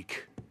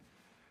 Deke.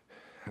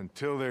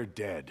 Until they're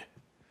dead.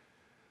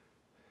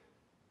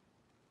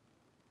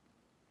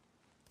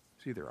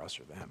 It's either us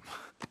or them.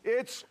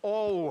 It's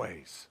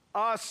always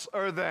us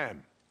or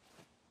them.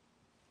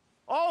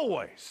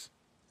 Always.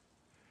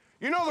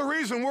 You know the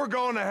reason we're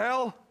going to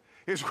hell?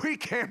 Is we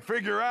can't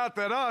figure out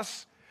that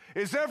us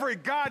is every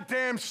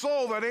goddamn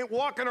soul that ain't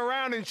walking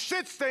around in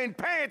shit-stained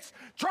pants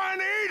trying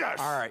to eat us!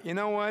 All right, you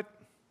know what?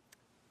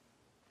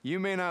 You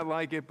may not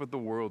like it, but the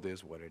world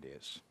is what it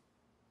is.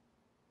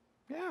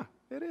 Yeah,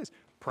 it is.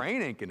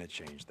 Praying ain't gonna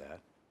change that.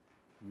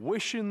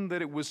 Wishing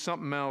that it was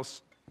something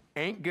else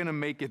ain't gonna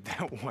make it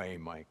that way,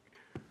 Mike.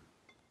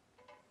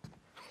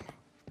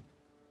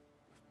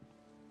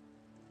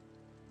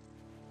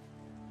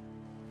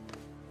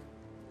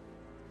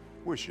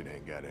 Wishing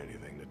ain't got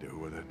anything to do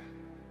with it.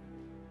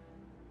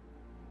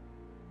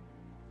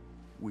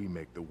 We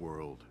make the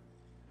world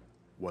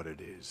what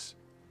it is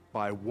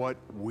by what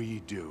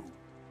we do.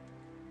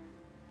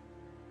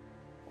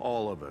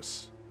 All of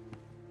us.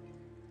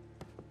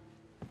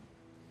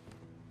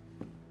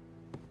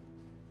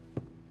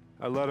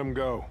 I let him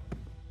go.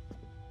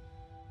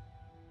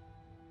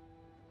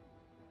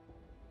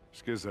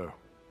 Schizo.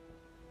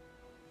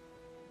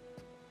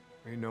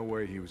 Ain't no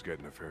way he was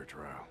getting a fair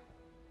trial.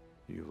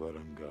 You let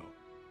him go.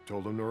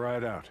 Told him to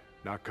ride out,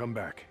 not come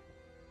back.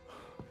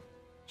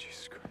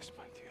 Jesus Christ,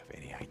 Mike, do you have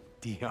any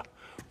idea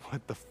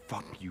what the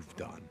fuck you've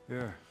done?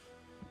 Yeah.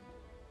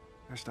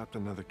 I stopped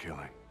another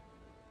killing.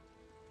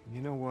 And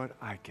you know what?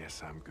 I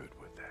guess I'm good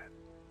with that.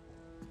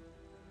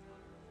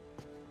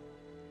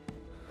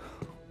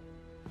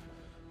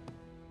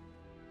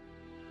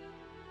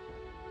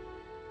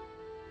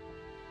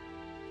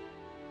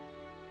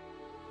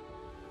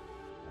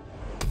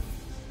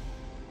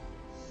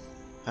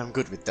 I'm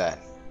good with that.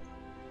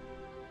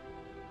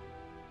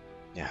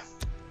 Yeah.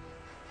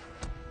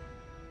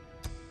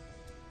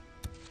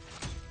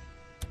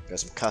 Got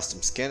some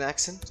custom skin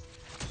accent.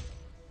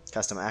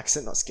 Custom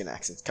accent, not skin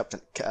accent.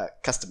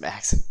 Custom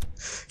accent.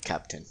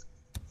 Captain.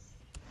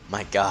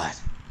 My god.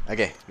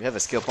 Okay, we have a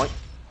skill point.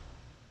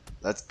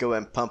 Let's go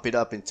and pump it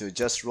up into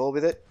just roll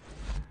with it.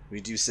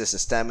 Reduces the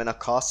stamina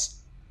cost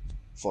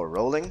for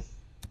rolling.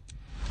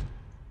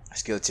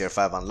 Skill tier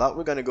 5 unlocked.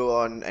 We're gonna go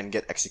on and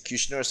get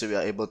Executioner so we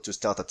are able to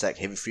stealth attack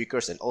heavy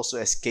freakers and also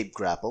escape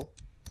grapple.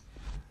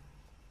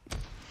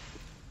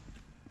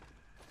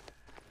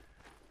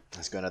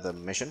 Let's go another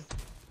mission.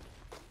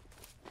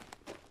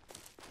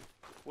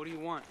 What do you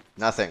want?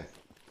 Nothing.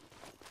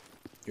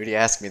 You already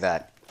asked me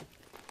that.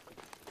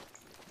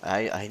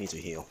 I need to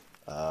heal.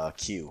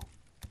 Q.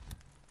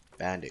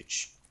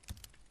 Bandage.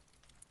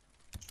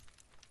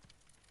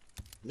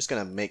 I'm just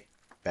gonna make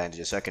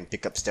bandages so I can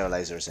pick up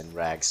sterilizers and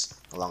rags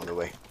along the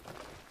way.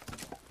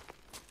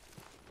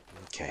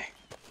 Okay.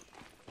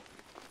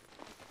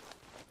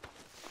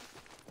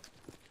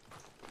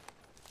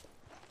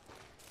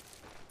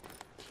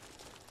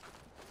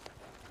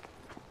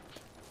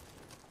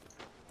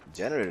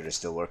 Generator is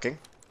still working,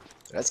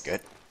 so that's good.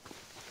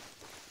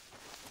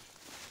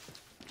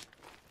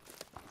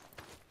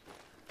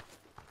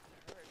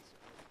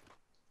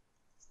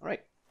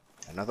 Alright,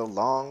 another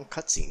long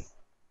cutscene.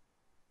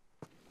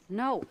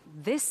 No,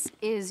 this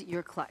is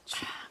your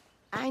clutch.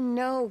 I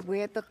know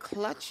where the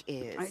clutch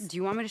is. Do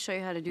you want me to show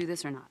you how to do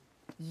this or not?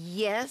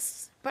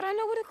 Yes, but I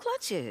know what a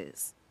clutch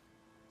is.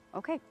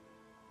 Okay,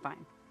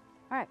 fine.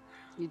 All right,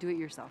 you do it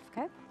yourself,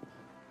 okay?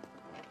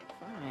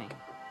 Fine.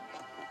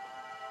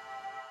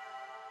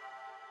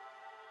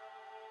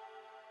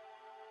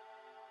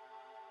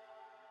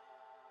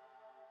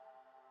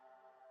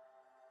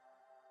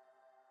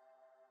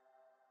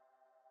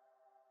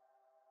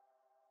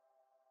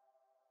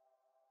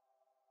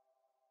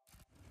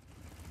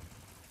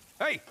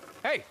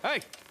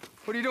 Hey!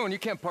 What are you doing? You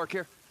can't park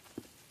here.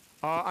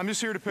 I'm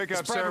just here to pick up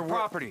It's private Sarah.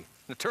 property.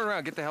 Now turn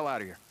around, get the hell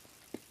out of here.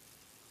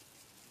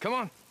 Come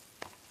on.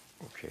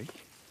 Okay.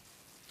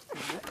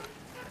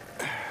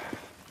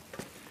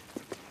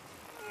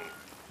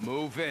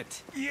 Move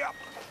it. Yep.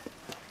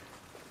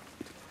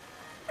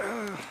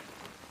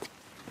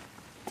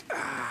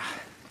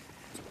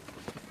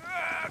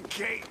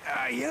 Okay,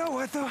 you know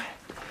what, though?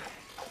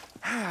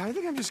 I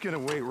think I'm just gonna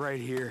wait right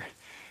here.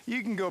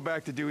 You can go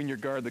back to doing your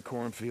guard the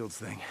cornfields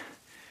thing.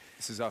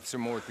 This is Officer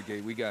Moore at the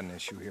gate. We got an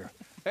issue here.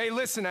 Hey,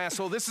 listen,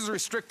 asshole. This is a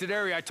restricted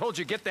area. I told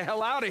you, get the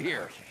hell out of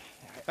here.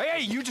 Okay.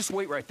 Hey, you just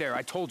wait right there.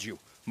 I told you.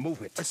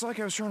 Move it. It's like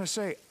I was trying to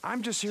say,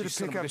 I'm just here to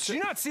pick up... Did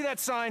you not see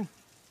that sign?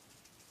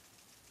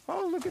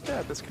 Oh, look at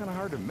that. That's kind of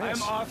hard to miss.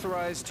 I'm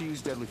authorized to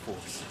use deadly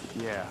force.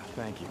 Yeah,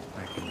 thank you.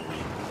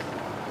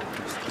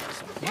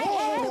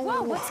 Hey,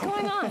 whoa, what's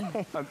going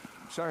on?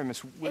 Sorry,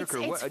 Miss Whitaker.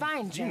 It's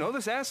fine, Do you Jim. know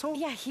this asshole?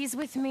 Yeah, he's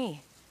with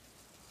me.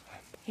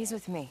 He's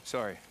with me.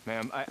 Sorry,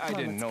 ma'am. I Come on,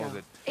 didn't let's know go.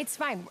 that. It's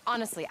fine.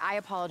 Honestly, I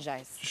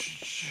apologize.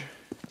 Shh.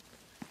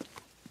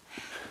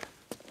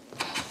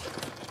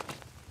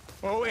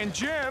 Oh, and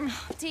Jim,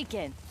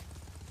 Deacon,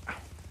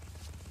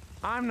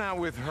 I'm not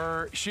with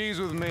her. She's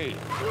with me.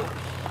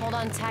 hold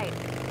on tight.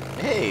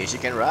 Hey, she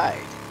can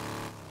ride.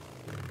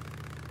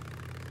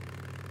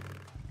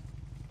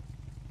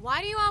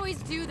 Why do you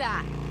always do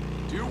that?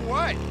 Do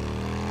what?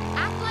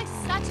 Act like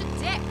such a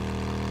dick.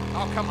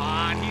 Oh, come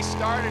on. He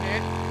started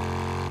it.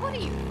 What are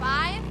you,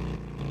 5?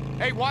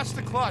 Hey, watch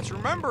the clutch.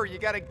 Remember, you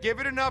gotta give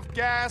it enough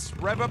gas,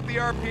 rev up the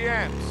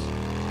RPMs.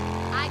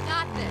 I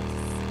got this.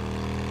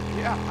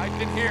 Yeah, I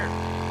can hear.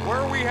 Where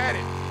are we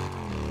headed?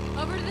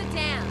 Over to the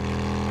dam.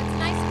 That's a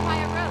nice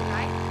quiet road,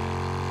 right?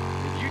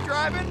 Are you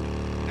driving?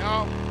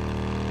 No.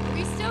 Are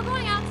we still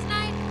going out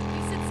tonight?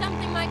 You said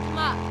something might come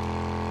up.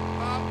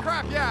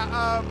 Crap,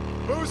 yeah.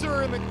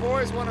 Boozer and the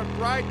boys want to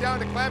ride down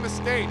to Klamath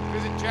State,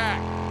 visit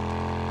Jack.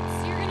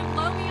 So you're gonna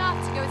blow me off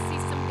to go see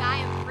some guy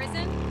in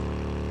prison?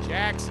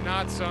 Jack's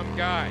not some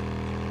guy.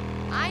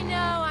 I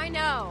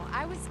know.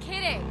 I was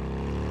kidding.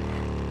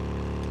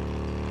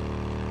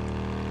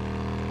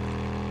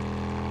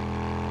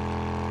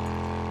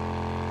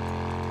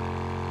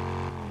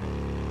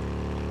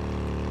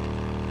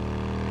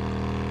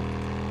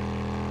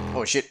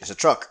 Oh shit, it's a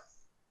truck.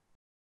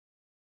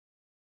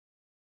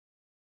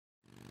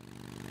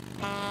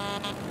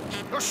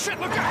 Oh, shit,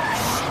 look out!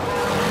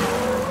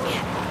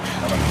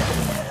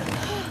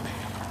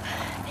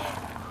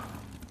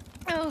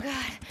 Oh,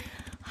 God.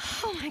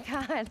 Oh, my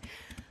God.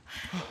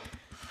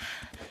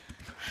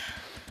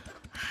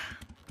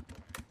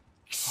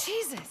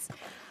 Jesus.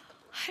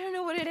 I don't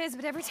know what it is,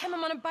 but every time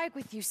I'm on a bike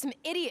with you, some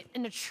idiot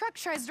in a truck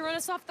tries to run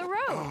us off the road.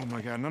 Oh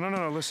my God,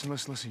 no, listen,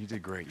 you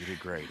did great,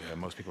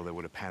 most people, they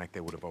would have panicked,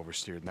 they would have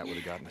oversteered, and that would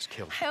have gotten us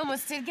killed. I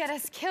almost did get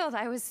us killed.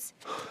 I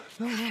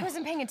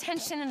wasn't paying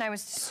attention and I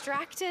was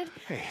distracted.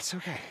 Hey, it's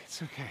okay.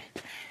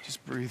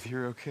 Just breathe,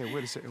 you're okay.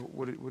 Wait a second,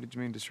 what did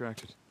you mean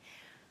distracted?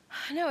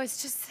 No,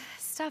 it's just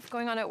stuff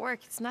going on at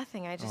work. It's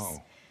nothing, I just...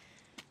 Oh.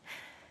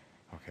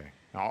 Okay.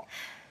 No,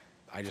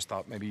 I just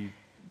thought maybe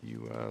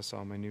you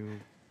saw my new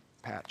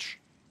patch.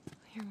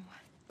 Your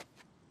what?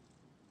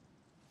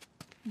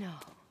 No.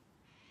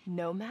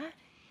 Nomad?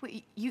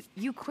 Wait,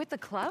 you quit the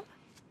club?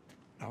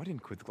 No, I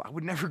didn't quit the club. I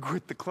would never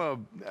quit the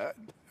club.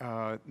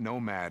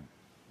 Nomad,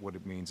 what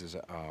it means is,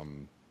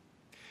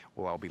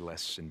 well, I'll be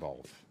less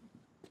involved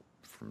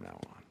from now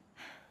on.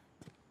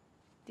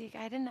 Deke,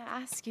 I didn't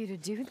ask you to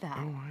do that.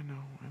 Oh, I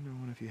know.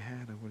 And if you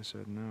had, I would have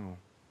said no.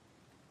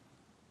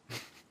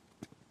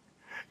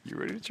 You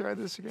ready to try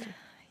this again?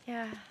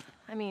 Yeah,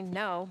 I mean,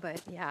 no,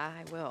 but yeah,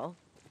 I will.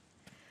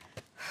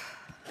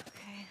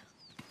 Okay.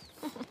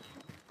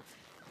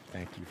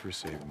 Thank you for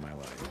saving my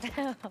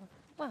life.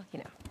 Well, you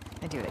know,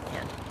 I do what I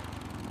can.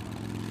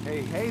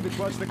 Hey, the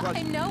clutch.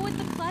 I know what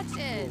the clutch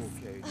is.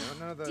 Okay,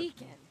 no,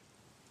 Deacon.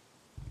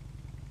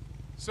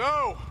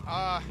 So,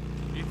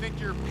 you think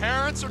your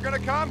parents are gonna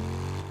come?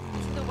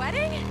 To the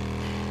wedding?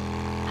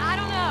 I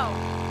don't know.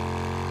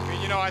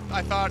 know,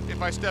 I thought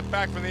if I stepped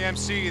back from the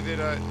MC that,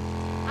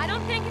 I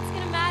don't think it's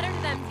gonna matter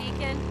to them,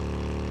 Deacon.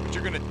 But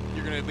you're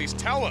gonna at least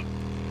tell them.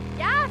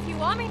 Yeah, if you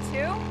want me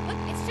to. Look,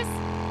 it's just,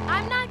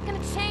 I'm not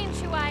gonna change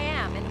who I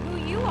am and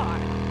who you are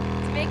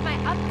to make my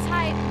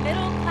uptight,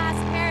 middle-class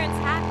parents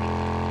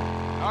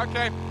happy.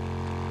 Okay.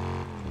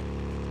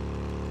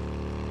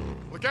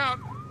 Look out.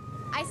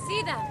 I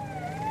see them.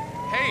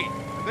 Hey,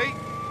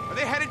 are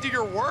they headed to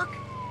your work?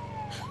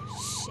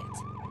 Shit.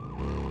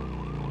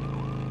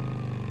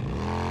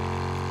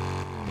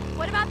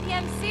 What about the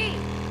MC?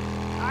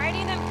 Are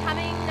any of them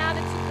coming now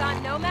that you've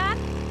gone nomad?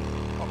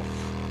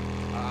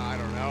 I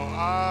don't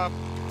know.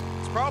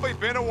 It's probably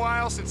been a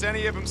while since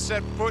any of them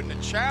set foot in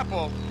a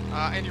chapel.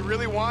 And you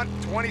really want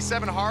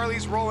 27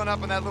 Harleys rolling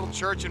up in that little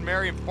church in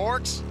Marion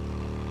Forks?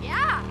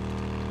 Yeah.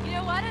 You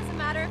know what? As a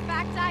matter of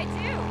fact, I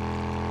do.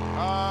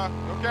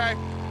 Okay.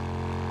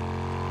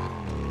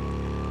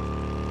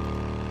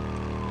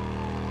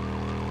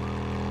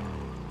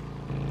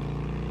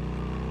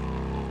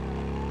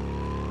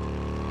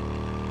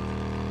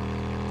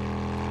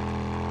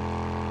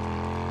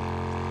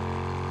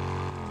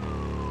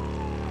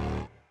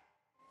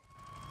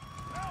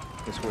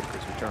 Miss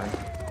Whitaker's returning.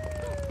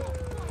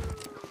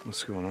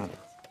 What's going on?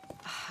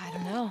 I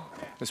don't know.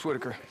 Miss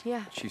Whitaker.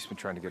 Yeah. Chief's been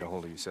trying to get a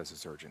hold of you, says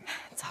it's urgent.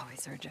 It's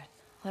always urgent.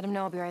 Let him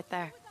know I'll be right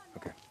there.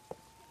 Okay.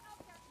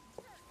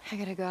 I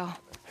gotta go.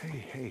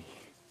 Hey.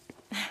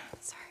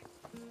 Sorry.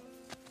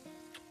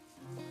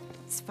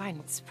 It's fine.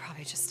 It's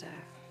probably just a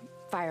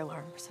fire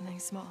alarm or something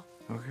small.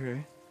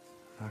 Okay.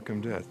 Knock him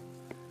dead.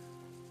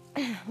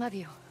 Love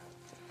you.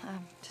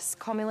 Just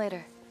call me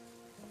later.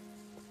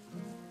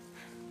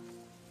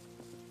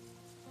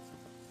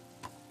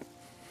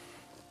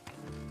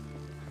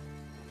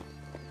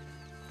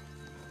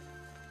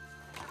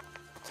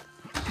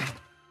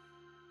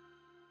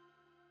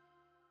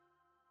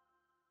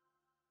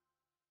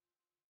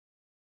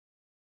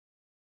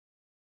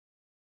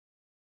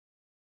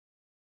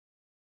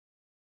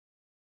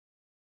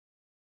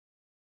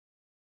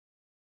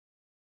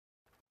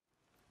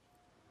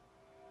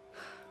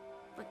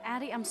 Look,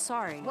 Addie, I'm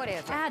sorry.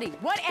 Whatever. Addie.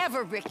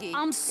 Whatever, Ricky.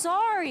 I'm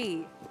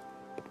sorry.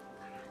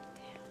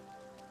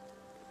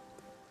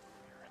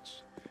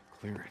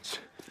 Clearance.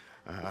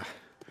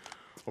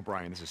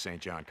 O'Brien, this is St.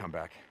 John. Come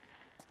back.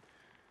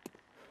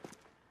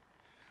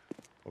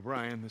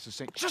 O'Brien, this is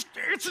St. Just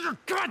answer your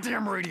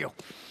goddamn radio!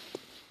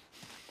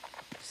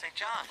 St.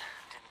 John,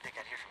 didn't think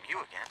I'd hear from you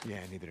again.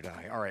 Yeah, neither did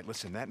I. All right,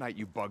 listen, that night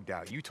you bugged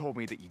out. You told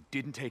me that you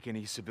didn't take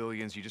any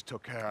civilians. You just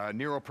took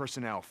Nero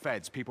personnel,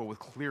 feds, people with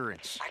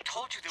clearance. I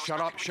told you there was Shut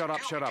up, nothing we shut could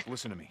up, do. shut up.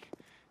 Listen to me.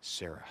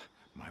 Sarah,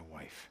 my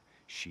wife,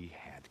 she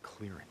had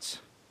clearance.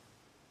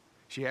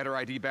 She had her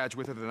ID badge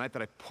with her the night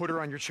that I put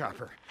her on your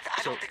chopper.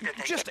 I don't think that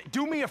they... Just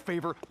do me a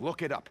favor,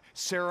 look it up.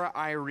 Sarah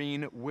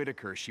Irene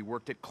Whitaker. She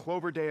worked at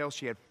Cloverdale.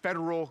 She had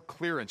federal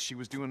clearance. She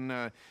was doing,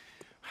 I don't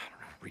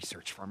know,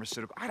 research,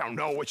 pharmaceutical. I don't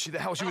know what the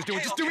hell she was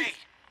doing. Just do me...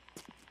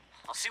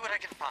 I'll see what I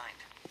can find.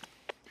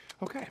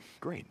 Okay,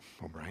 great.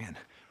 O'Brien,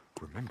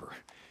 remember,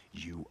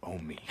 you owe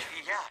me.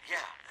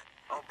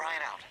 Yeah.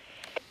 O'Brien out.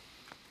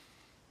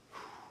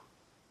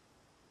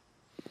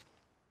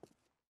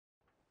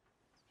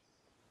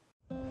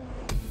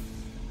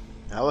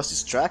 I was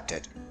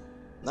distracted.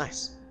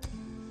 Nice.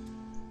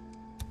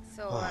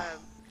 So, a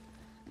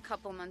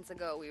couple months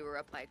ago, we were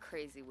up by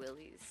Crazy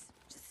Willie's,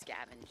 just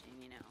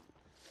scavenging, you know.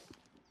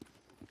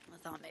 I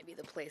thought maybe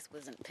the place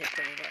wasn't picked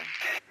over.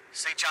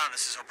 St. John,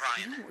 this is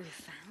O'Brien. You know what we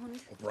found?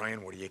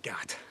 O'Brien, what do you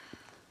got?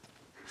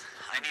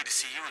 I need to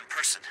see you in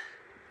person.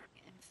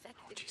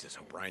 Infected. Jesus,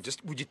 O'Brien,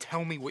 just would you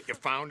tell me what you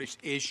found? Is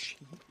she...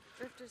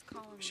 Drifters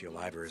calling Is she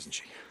alive or isn't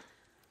she?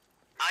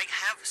 I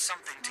have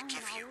something to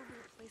give you.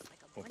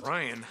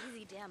 O'Brien.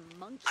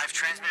 I've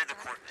transmitted the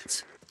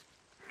coordinates.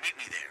 Meet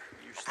me there.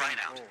 O'Brien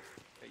out.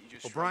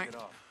 O'Brien.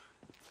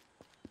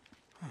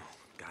 Oh,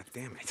 God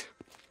damn it.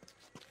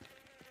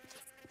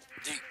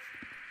 Deke,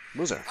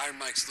 Boozer. Iron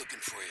Mike's looking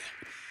for you.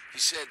 He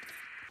said...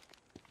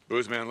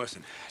 Booze, man,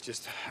 listen.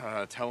 Just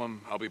tell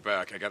him I'll be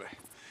back. I gotta...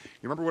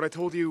 You remember what I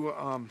told you,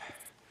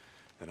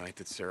 the night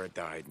that Sarah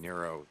died,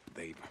 Nero,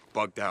 they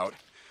bugged out.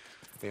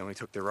 They only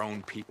took their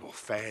own people,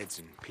 feds,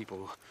 and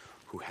people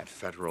who had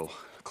federal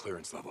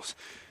clearance levels.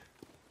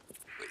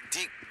 Wait,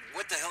 Deke,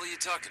 what the hell are you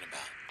talking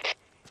about?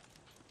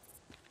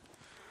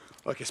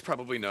 Look, it's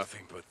probably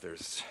nothing, but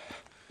there's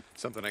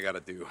something I gotta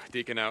do.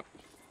 Deacon out.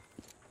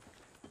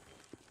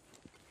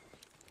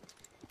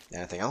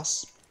 Anything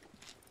else?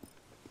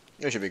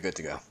 You should be good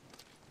to go.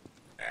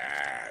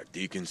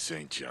 Deacon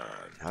St. John.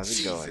 How's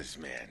it going? Jesus,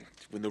 man.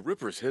 When the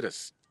Rippers hit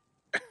us,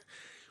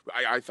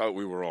 I thought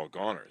we were all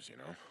goners, you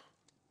know?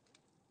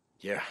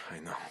 Yeah, I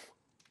know.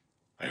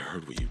 I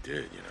heard what you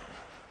did, you know?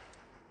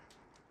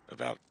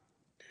 About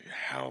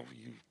how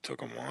you took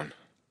them on.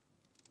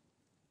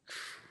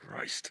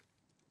 Christ.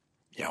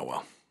 Yeah,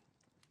 well,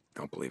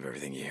 don't believe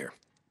everything you hear.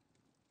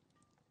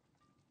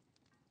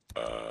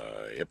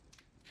 Yep.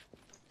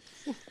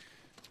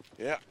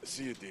 Yeah,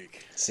 see you,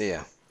 Deke. See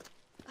ya.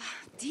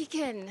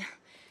 Deacon,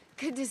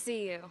 good to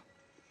see you.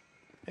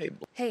 Hey,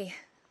 Hey,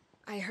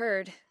 I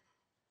heard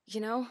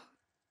you know?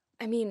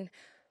 I mean,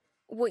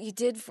 what you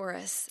did for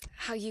us,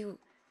 how you...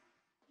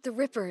 The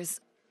Rippers,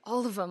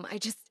 all of them,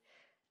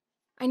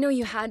 I know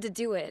you had to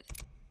do it.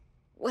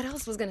 What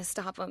else was gonna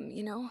stop them,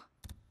 you know?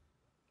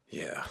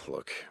 Yeah,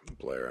 look,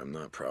 Blair, I'm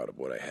not proud of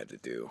what I had to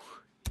do.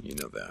 You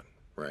know that,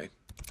 right?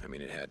 I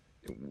mean,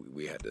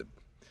 we had to...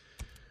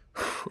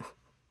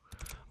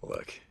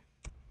 Look,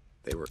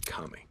 they were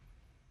coming.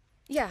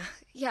 Yeah,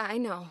 I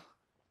know.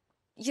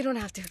 You don't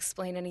have to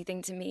explain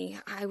anything to me.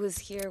 I was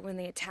here when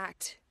they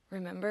attacked,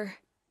 remember?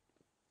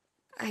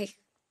 I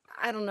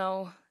don't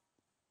know.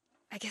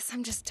 I guess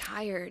I'm just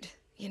tired,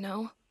 you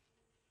know?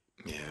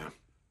 Yeah,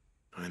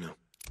 I know.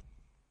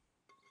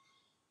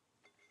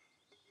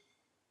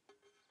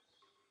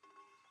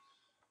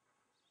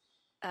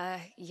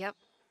 Yep.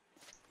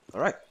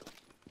 Alright.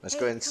 Let's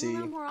go ahead and see.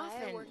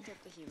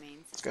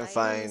 Let's go and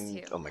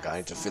find... Oh my god, I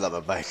need to fill up my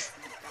bike.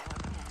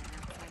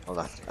 Hold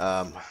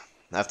on.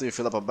 After you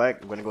fill up our bike,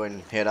 I'm gonna go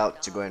and head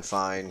out to go and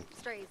find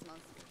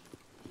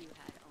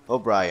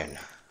O'Brien.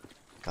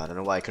 God, I don't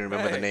know why I couldn't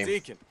remember the name.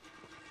 Deacon.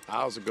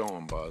 How's it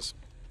going, Buzz?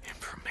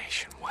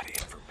 Information? What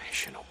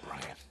information,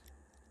 O'Brien?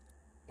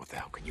 What the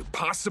hell can you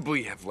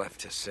possibly have left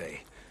to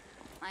say?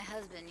 My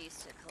husband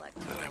used to collect...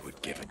 That I would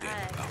give a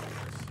damn about.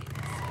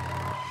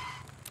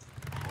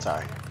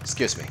 Sorry,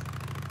 excuse me.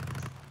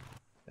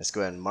 Let's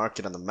go ahead and mark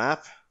it on the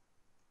map.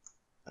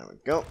 There we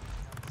go.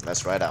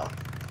 Let's ride out.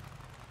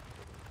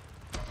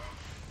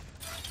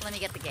 Let me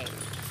get the gate.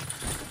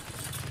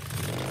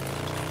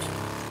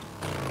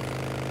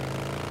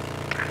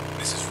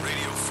 This is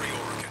Radio Free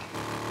Oregon.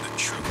 The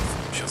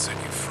truth shall set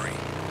you free.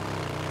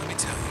 Let me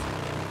tell you,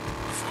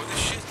 before this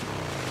shit,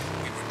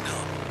 we were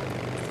numb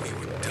and we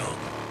were dumb.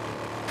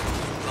 We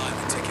were blind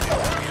and taking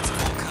opinions of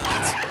all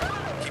kinds,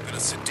 keeping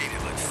us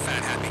sedated like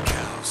fat, happy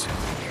cows.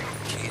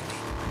 Candy,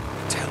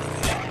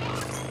 television,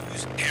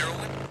 booze,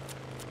 heroin,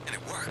 and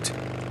it worked.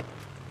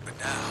 But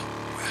now,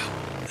 well,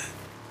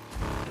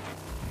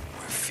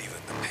 we're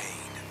feeling the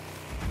pain.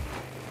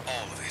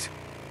 All of it.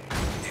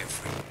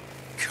 Every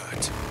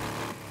cut.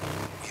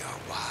 We are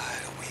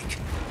wide awake,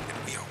 and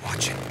we are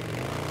watching.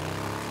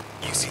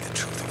 You see the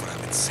truth of what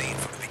I've been saying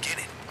from the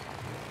beginning.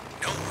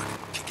 No one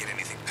can get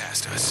anything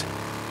past us.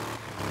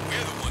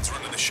 We're the ones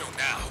running the show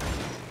now,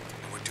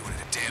 and we're doing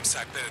it a damn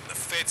sight better than the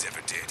feds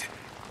ever did.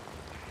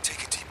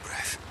 Take a deep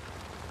breath,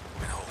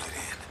 and hold it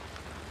in.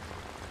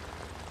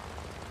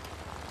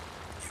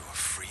 You are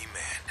free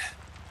man.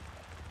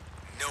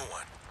 No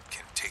one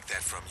can take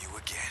that from you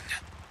again.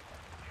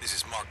 This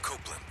is Mark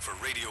Copeland for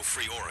Radio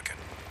Free Oregon.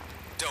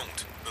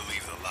 Don't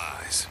believe the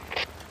lies.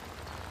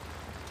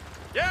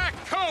 Yeah,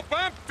 Cope,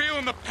 I'm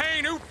feeling the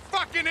pain. Who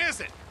fucking is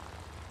it?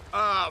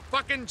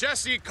 Fucking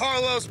Jesse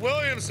Carlos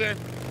Williamson.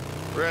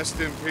 Rest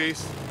in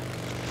peace.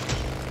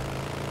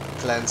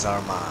 Cleanse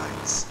our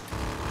minds.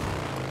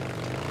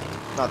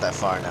 Not that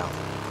far now.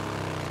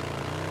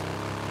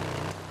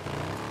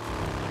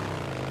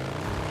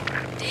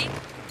 Deke?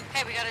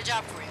 Hey, we got a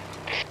job for you.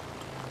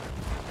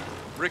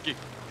 Ricky,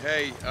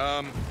 hey,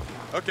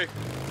 okay.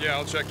 Yeah,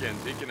 I'll check in.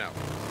 Deacon out.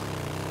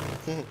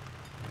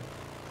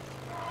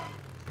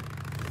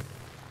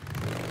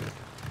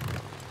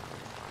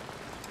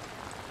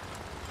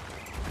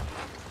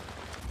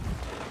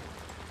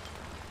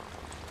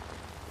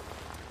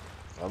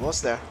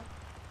 Almost there.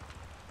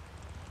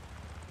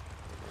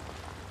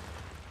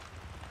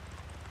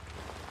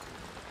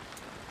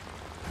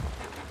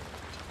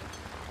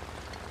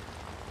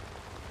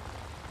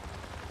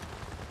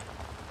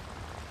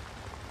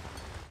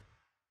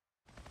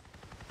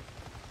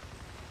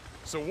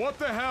 So what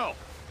the hell?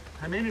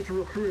 I managed to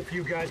recruit a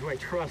few guys who I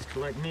trust,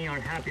 but like me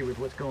aren't happy with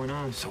what's going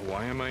on. So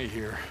why am I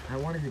here? I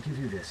wanted to give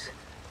you this.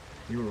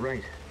 You were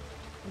right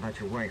about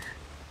your wife.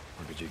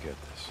 Where did you get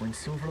this? When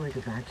Silver Lake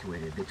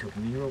evacuated, they took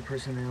Nero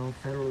personnel,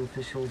 federal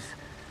officials,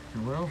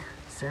 and well,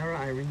 Sarah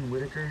Irene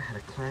Whitaker had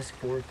a Class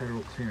 4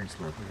 federal clearance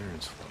level.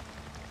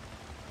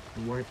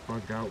 The wife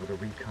bugged out with a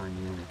recon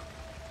unit,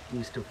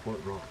 east of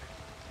Fort Rock.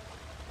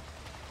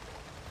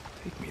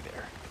 Take me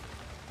there.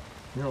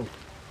 No.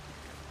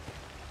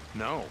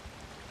 No.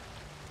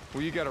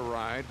 Well, you got a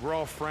ride. We're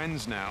all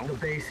friends now. The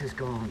base is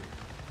gone.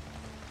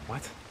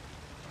 What?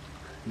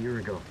 A year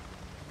ago.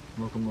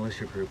 Local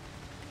militia group.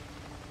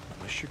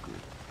 Militia group?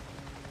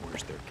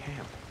 Where's their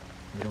camp?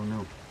 I don't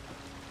know.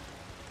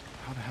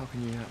 How the hell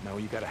can you not know?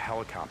 You got a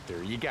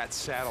helicopter. You got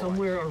satellites.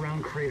 Somewhere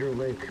around Crater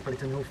Lake, but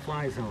it's a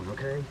no-fly zone,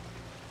 okay?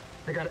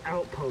 They got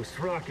outposts,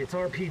 rockets,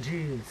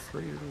 RPGs.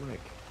 Crater Lake.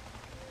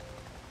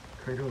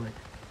 Crater Lake.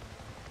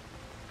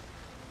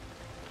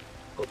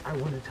 Oh, I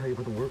wanted to tell you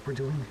about the work we're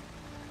doing.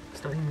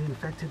 Studying the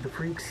infected, the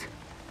freaks.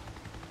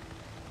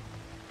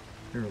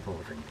 They're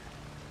evolving.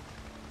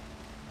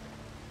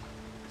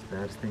 As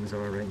bad as things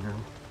are right now,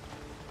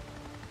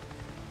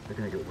 they're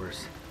gonna get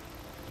worse.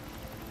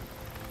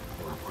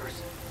 A lot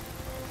worse.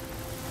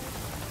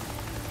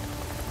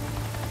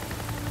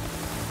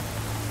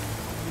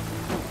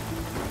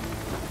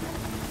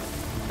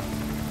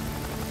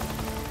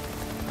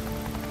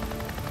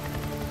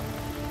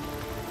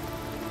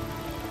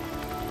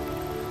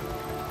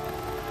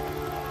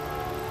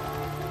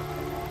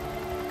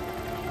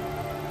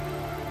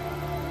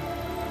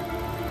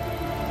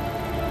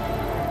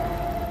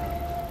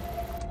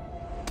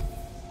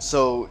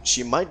 So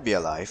she might be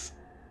alive.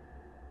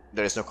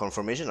 There is no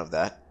confirmation of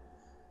that.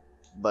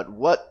 But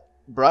what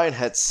Brian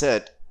had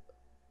said,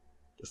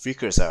 the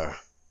Freakers are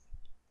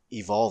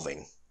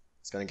evolving.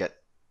 It's gonna get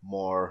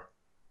more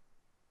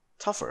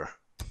tougher.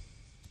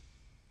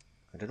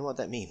 I don't know what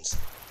that means.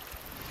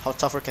 How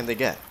tougher can they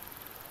get?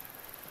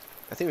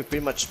 I think we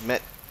pretty much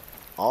met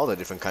all the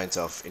different kinds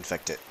of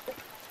infected.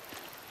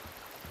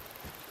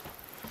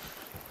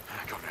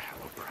 Go to hell,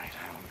 O'Brien.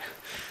 I don't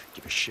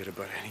give a shit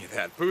about any of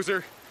that.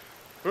 Boozer!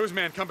 Booze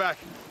man, come back.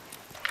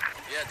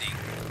 Yeah, Deacon.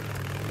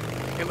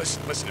 Hey,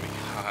 listen to me.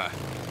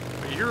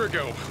 A year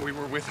ago, we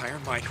were with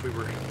Iron Mike. We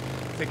were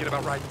thinking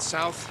about riding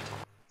south.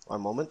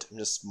 One moment,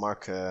 just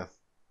mark. We're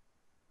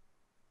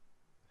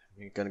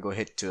gonna go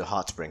hit to the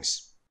hot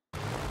springs.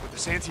 But the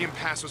Santiam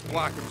Pass was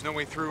blocked. There was no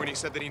way through, and he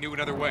said that he knew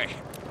another way.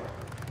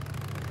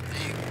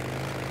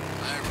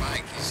 Iron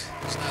Mike, he's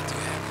not too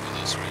happy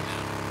with us right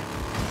now.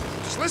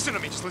 Just listen to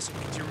me. Just listen.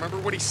 Do you remember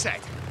what he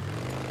said?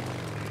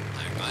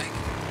 Iron Mike?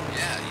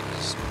 Yeah, he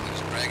was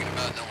bragging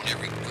about knowing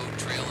every goat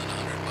trail in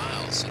 100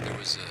 miles. Said there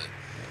was a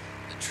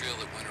trail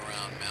that went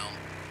around Mount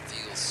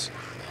Thiel's.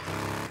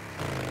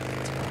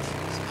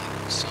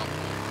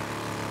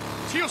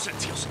 Thielsen,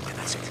 yeah,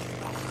 that's it.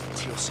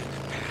 Thielsen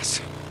Pass.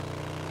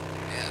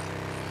 Yeah,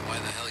 why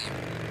the hell you...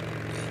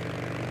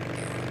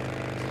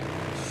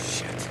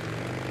 Shit.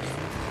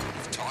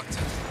 You've talked to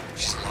her.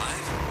 She's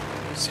alive?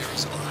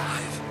 Sarah's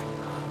alive?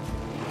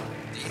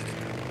 Deacon.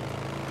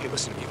 Hey,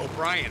 listen to me.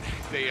 O'Brien,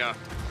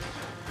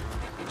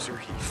 Boozer,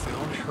 he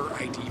found her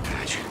ID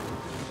badge.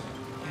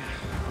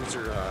 Yeah,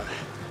 Boozer,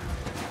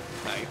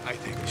 I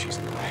think that she's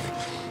alive.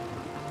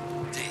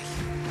 Dave,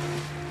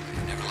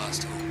 you never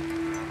lost hope.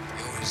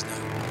 You always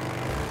knew.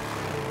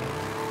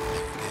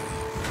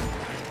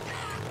 Never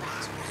gave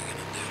up. So what are you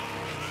gonna do?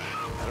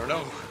 I don't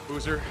know,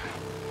 Boozer.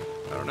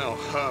 I don't know,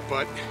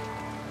 but...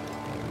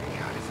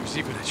 God, if there's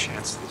even a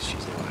chance that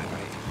she's alive,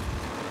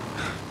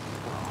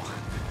 well,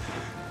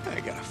 I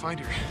gotta find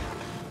her.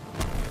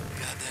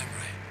 Goddamn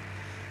right.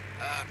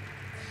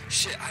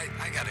 Shit,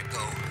 I gotta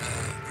go.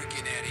 Ricky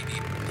and Addie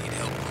need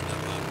help putting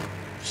up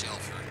a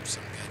shelf or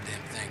some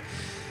goddamn thing.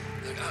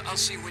 Look, I'll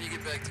see you when you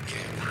get back to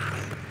camp.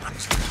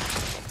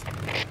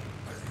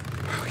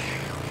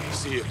 Okay,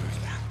 see you.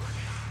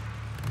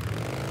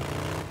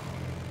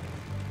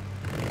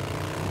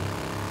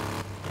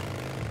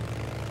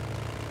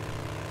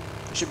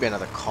 There should be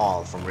another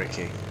call from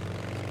Ricky.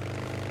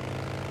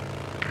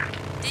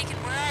 Deacon,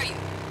 where are you?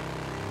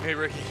 Hey,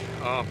 Ricky,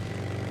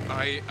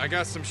 I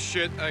got some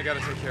shit I gotta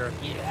take care of.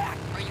 Yeah.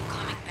 Are you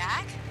coming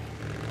back?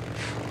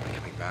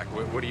 Coming back?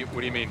 What do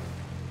you mean?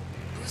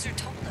 Boozer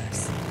told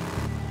us.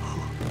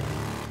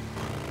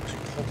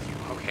 Told you?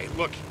 Okay,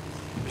 look,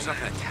 there's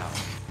nothing to tell.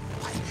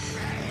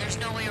 There's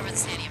no way over the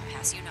Santiam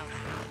Pass, you know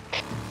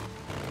that.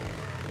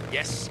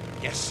 Yes,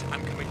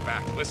 I'm coming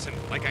back. Listen,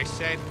 like I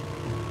said,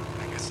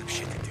 I got some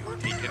shit to do.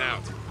 Deacon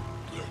out.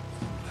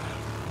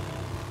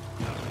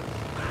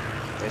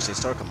 There's the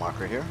historical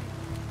marker here.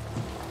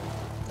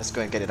 Let's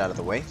go and get it out of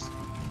the way.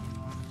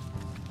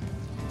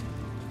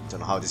 Don't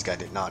know how this guy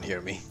did not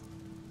hear me.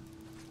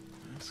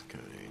 That's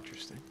kind of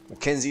interesting.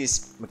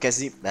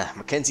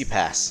 Mackenzie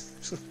Pass.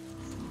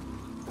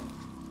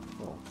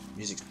 Oh,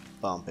 music's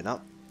bumping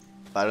up,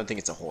 but I don't think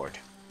it's a horde.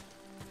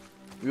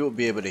 We will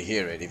be able to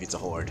hear it if it's a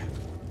horde.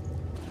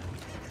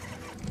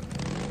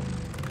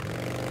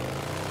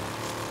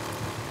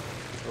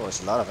 Oh,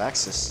 it's a lot of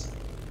access.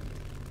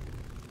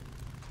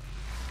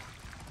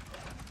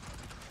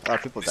 A lot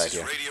of people died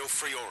here. This is Radio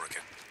Free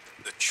Oregon.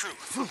 The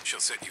truth shall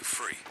set you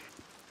free.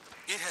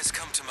 It has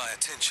come to my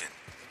attention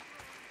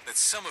that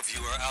some of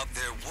you are out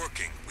there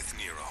working with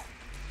Nero.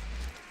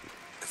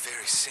 The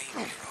very same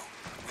Nero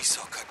we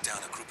saw cut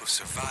down a group of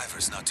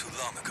survivors not too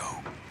long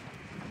ago.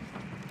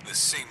 The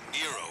same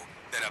Nero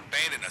that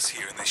abandoned us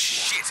here in this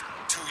shit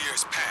 2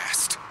 years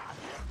past.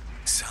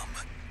 Some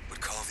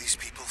would call these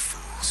people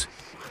fools.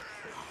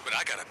 But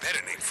I got a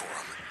better name for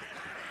them.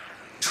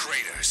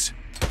 Traitors.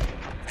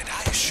 And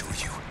I assure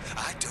you,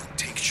 I don't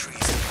take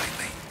treason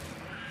lightly.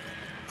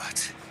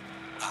 But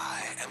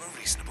I am a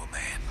reasonable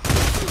man.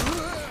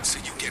 So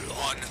you get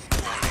one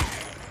warning.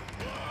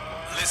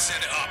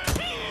 Listen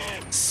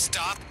up.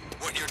 Stop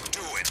what you're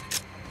doing.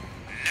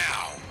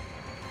 Now.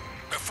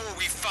 Before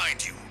we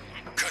find you.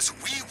 'Cause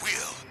we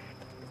will.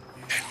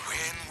 And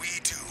when we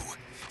do,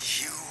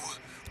 you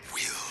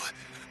will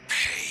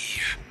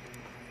pay.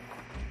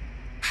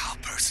 I'll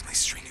personally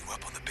string you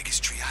up on the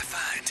biggest tree I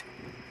find.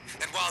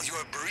 And while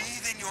you're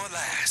breathing your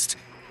last,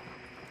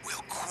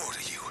 we'll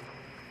quarter you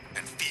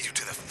and feed you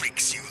to the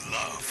freaks you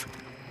love.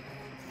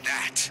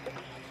 That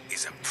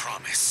is a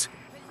promise.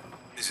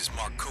 This is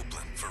Mark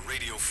Copeland for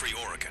Radio Free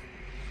Oregon.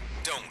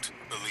 Don't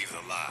believe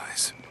the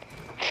lies.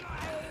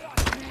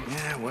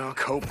 Yeah, well,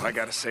 Cope, I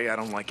gotta say I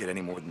don't like it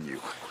any more than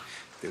you.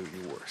 Do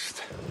your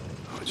worst.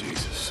 Oh,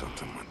 Jesus,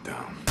 something went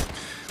down.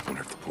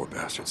 Wonder if the poor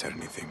bastards had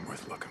anything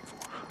worth looking for.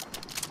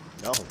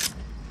 No.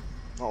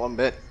 Not one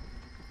bit.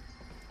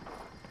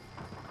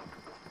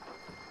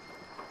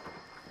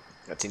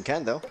 Got tin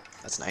can though.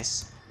 That's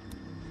nice.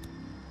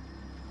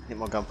 Need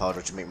more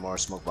gunpowder to make more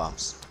smoke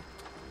bombs.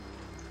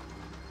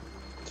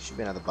 There should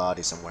be another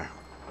body somewhere.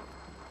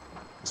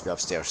 Must be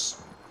upstairs.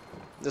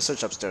 Let's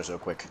search upstairs real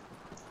quick.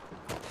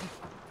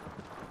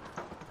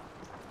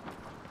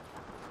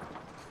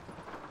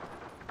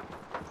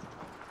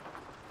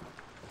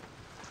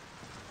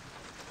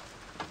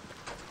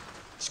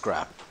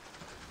 Scrap.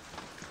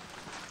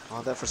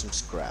 All that for some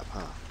scrap,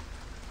 huh?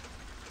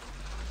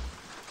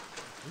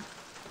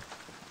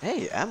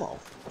 Hey, ammo.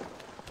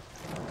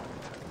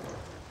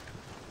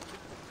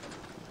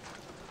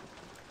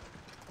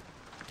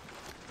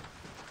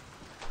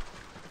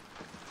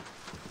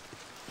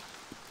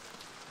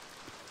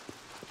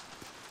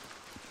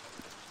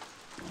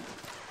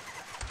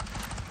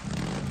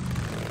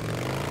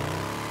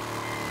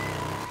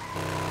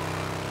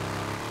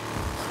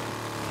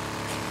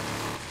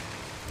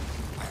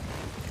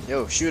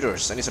 Yo,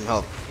 shooters, I need some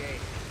help.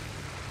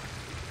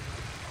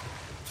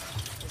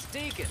 It's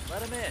Deacon,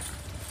 let him in.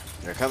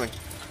 They're coming.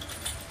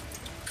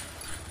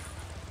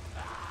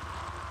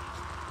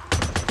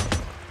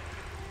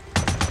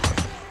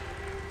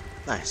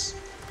 Nice.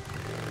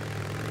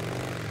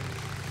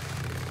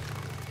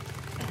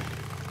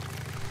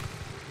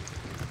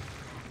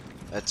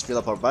 Let's fill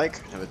up our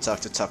bike and we'll talk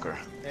to Tucker.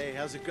 Hey,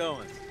 how's it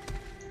going?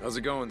 How's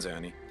it going,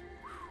 Zanny?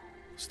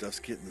 Stuff's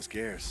getting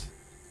scarce.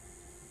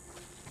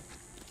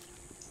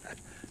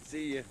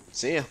 See ya.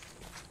 See ya.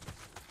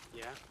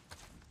 Yeah?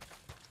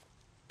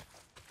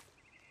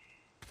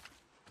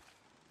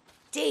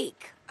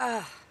 Deke,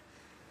 I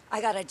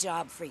got a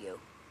job for you.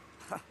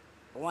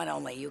 One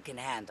only you can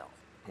handle.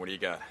 What do you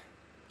got?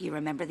 You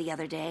remember the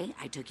other day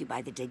I took you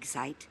by the dig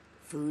site?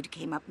 Food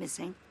came up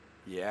missing?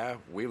 Yeah,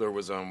 Wheeler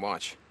was on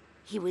watch.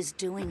 He was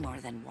doing more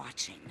than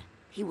watching.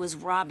 He was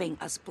robbing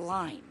us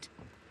blind.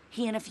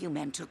 He and a few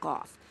men took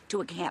off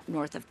to a camp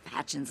north of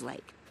Patchen's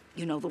Lake.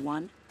 You know the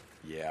one?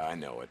 Yeah, I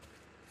know it.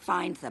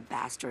 Find the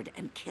bastard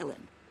and kill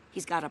him.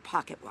 He's got a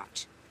pocket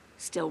watch.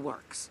 Still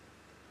works.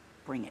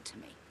 Bring it to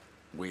me.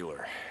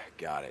 Wheeler,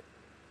 got it.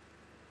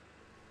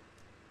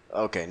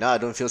 Okay, now I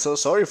don't feel so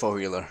sorry for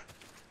Wheeler.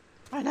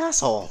 What an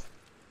asshole.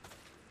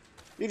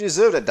 You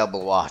deserve a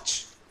double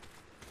watch.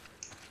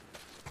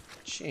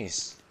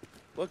 Jeez.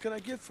 What can I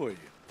get for you?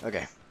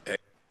 Okay. Hey.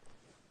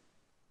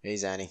 Hey,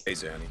 Zanny. Hey,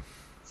 Zanny.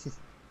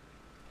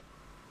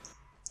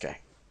 Okay.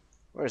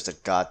 Where's the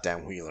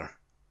goddamn Wheeler?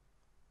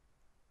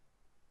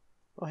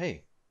 Oh,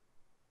 hey.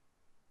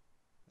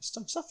 There's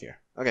some stuff here.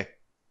 Okay.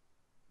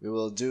 We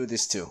will do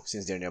this too,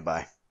 since they're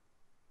nearby.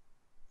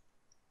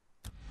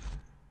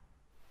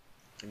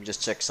 Let me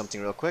just check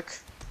something real quick.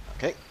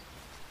 Okay.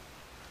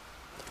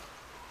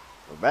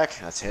 We're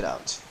back. Let's head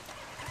out.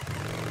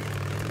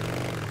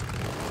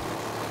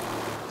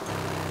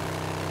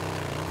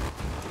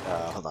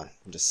 Hold on.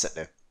 I'll just set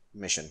the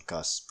mission,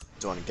 cause I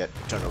don't want to get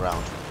turned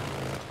around.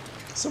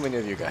 So many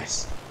of you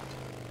guys.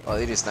 Well,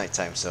 it is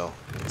nighttime, so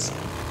it's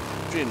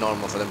pretty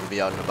normal for them to be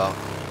out and about.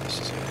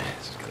 This is it.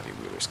 This is gonna be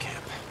Wheeler's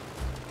camp.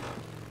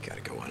 Gotta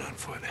go on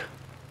foot.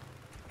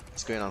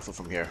 It's going on foot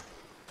from here.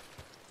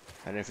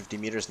 150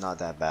 meters, not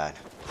that bad.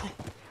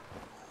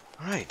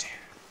 Alright.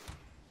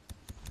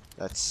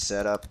 Let's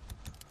set up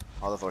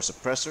all of our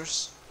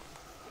suppressors.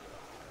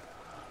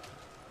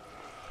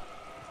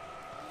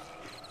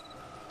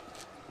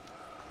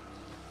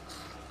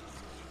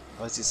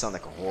 Why does it sound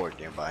like a horde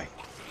nearby?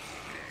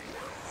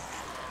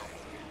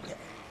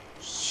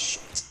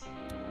 Shit.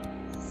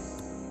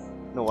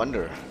 No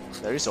wonder.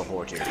 There is a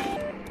horde here.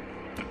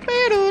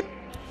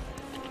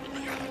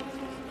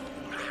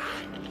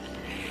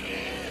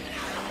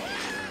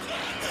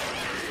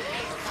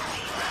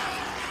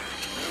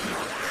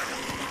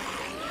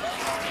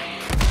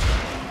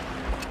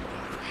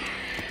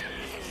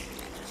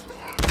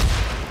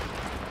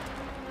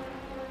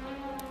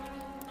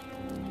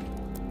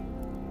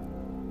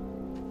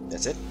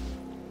 That's it. I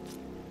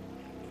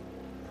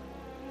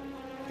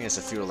think there's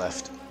a few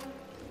left.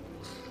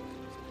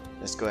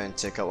 Let's go ahead and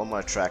take out one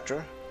more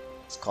tractor.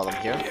 Let's call them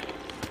here.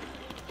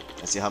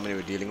 Let's see how many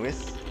we're dealing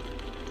with.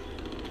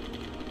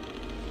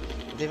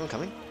 Are they even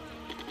coming?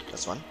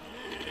 That's one.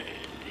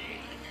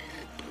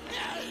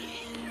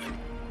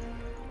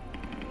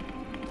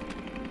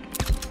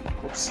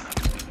 Oops.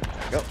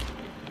 There we go.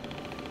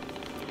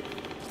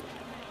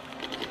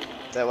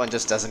 That one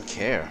just doesn't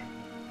care.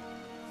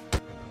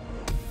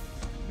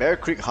 Bear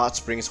Creek Hot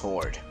Springs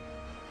Horde.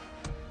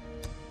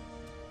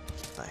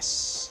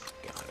 Nice.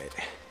 Got it.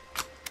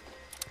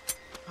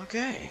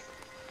 Okay.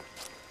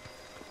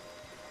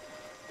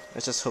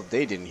 Let's just hope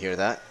they didn't hear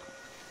that.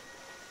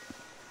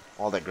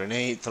 All that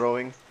grenade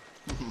throwing.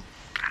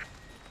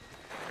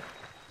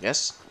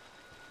 Yes?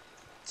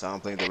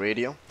 Someone playing the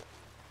radio?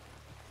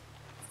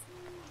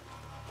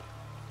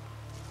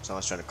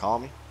 Someone's trying to call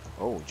me?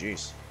 Oh,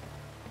 jeez.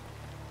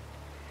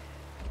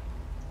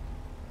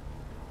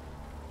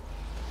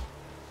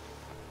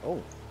 Oh.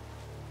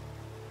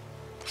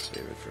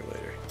 Save it for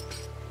later.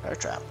 Bear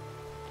trap.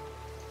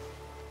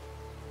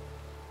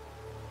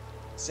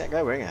 Is that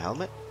guy wearing a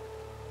helmet?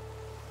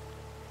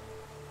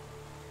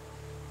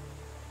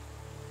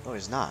 No,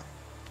 he's not.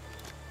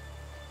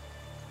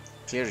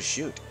 Clear to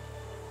shoot.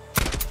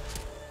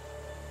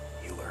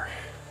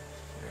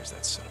 there's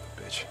that son of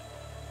a bitch.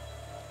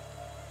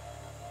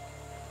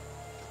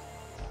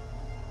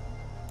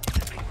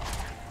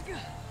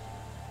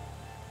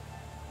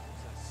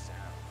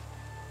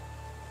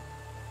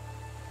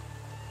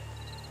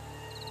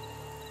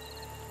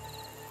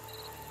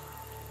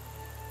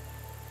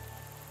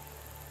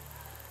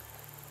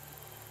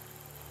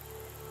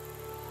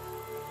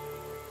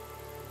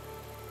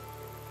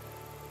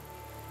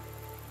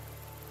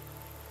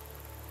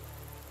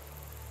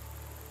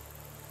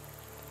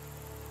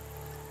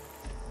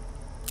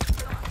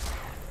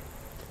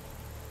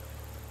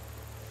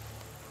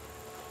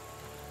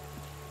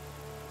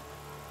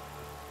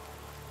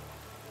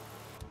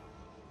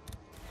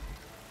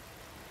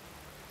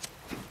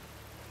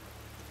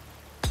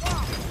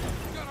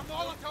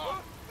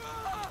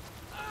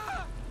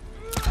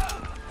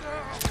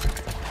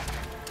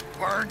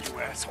 Burn, you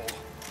asshole.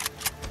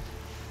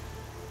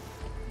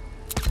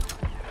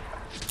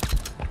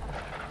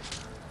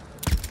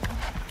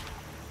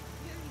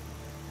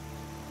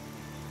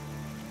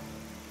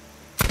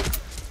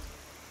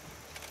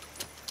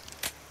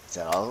 Is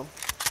that all of them?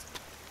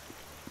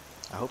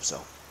 I hope so.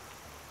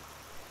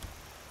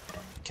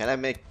 Can I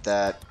make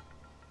that?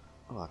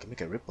 Oh, I can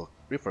make a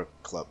Reaper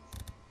Club.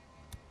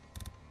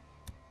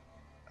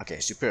 Okay,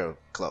 Superior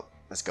Club.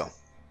 Let's go.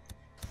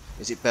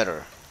 Is it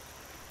better?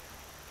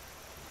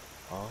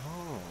 Oh.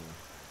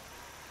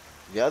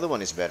 The other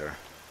one is better.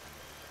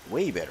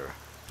 Way better.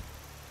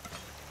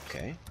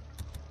 Okay.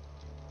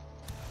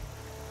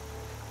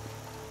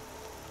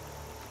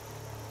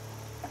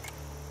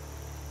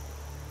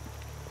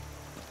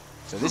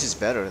 So this is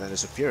better than the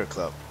Superior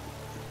Club.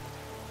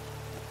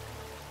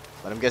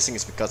 But I'm guessing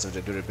it's because of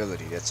the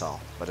durability, that's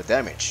all. But the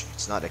damage,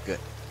 it's not that good.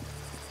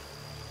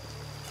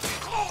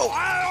 Oh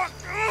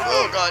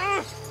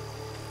god!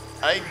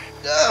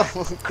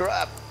 Oh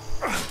crap!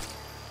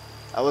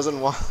 I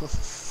wasn't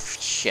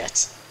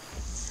shit.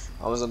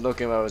 I wasn't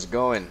looking where I was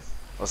going.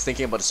 I was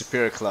thinking about the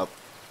Superior Club.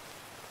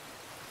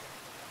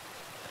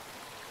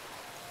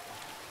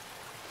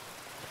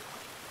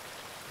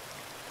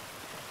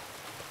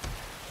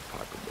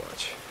 Pocket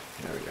watch.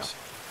 There we go.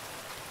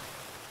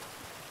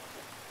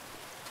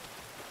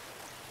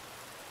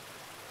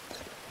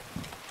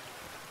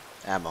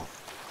 Ammo.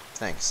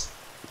 Thanks.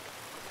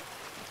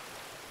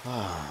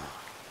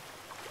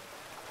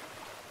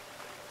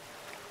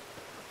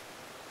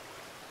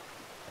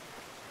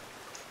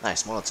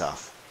 Nice,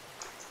 Molotov.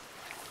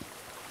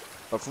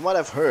 But from what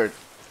I've heard,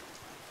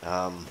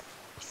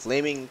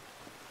 flaming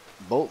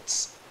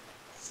bolts,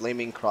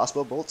 flaming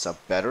crossbow bolts are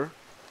better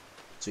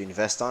to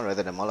invest on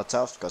rather than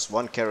Molotov, because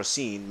one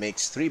kerosene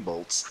makes 3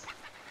 bolts,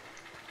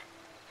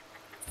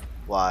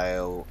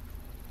 while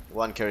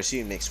one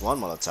kerosene makes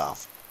 1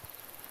 Molotov.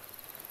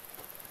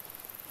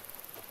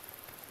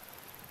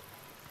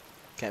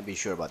 Can't be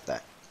sure about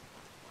that.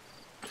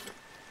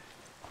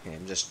 Okay,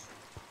 I'm just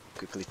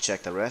quickly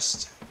check the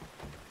rest.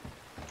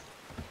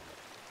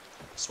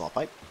 Small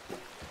pipe,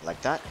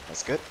 like that.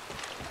 That's good.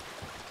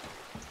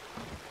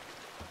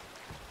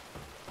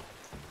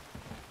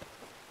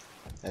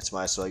 Let's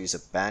might as well use a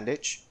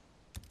bandage.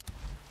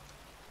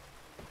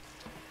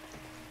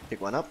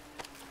 Pick one up.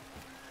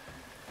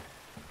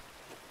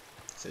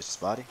 Search his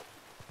body.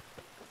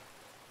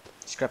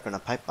 Scrap and a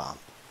pipe bomb.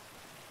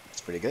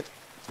 It's pretty good.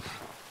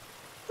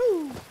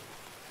 Woo.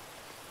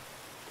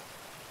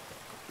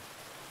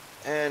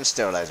 And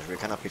sterilizer we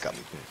cannot pick up.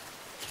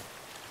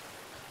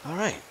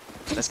 Alright,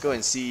 let's go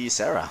and see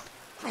Sarah.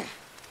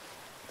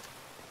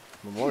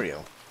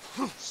 Memorial.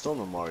 Stone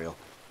Memorial.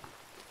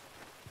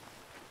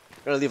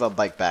 We're gonna leave our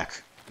bike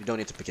back. We don't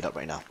need to pick it up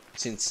right now,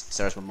 since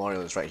Sarah's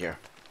memorial is right here.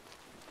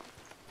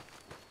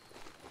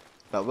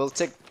 But we'll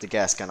take the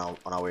gas can on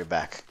our way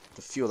back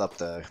to fuel up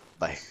the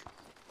bike.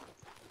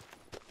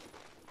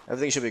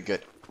 Everything should be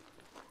good.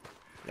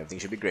 Everything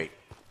should be great.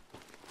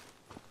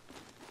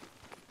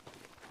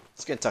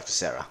 Let's go and talk to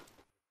Sarah.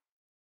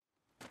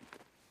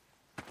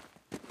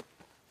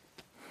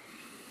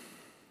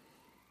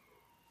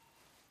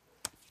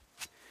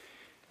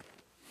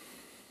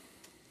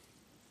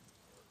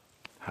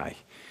 Hi.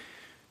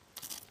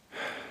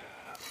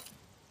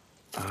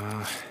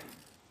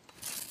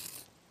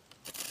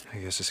 I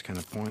guess it's kind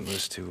of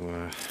pointless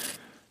to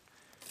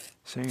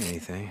say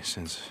anything,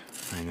 since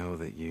I know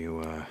that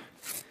you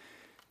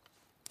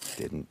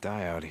didn't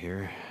die out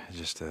here.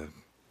 Just a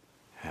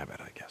habit,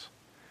 I guess.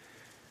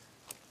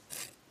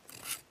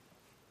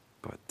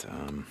 But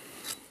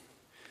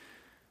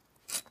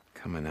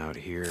coming out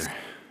here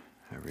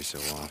every so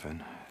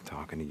often,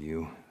 talking to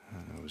you,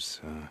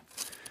 was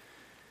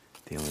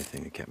the only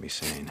thing that kept me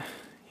sane,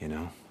 you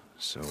know?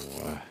 So,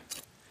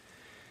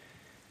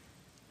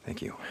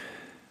 thank you.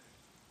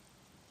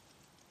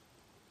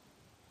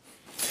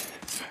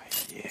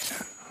 Yeah,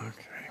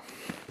 okay.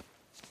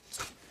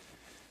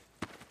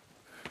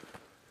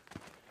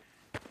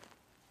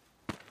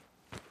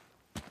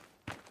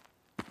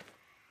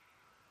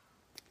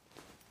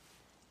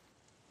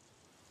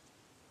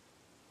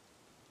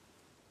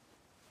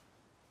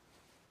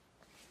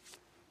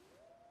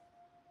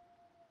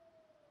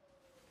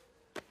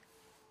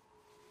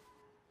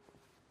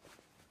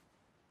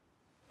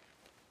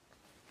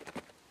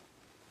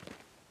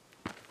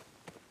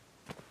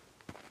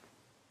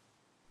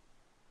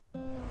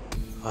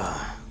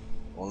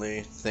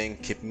 thing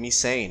keeping me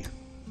sane.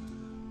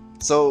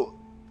 So,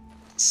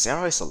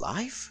 Sarah is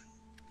alive?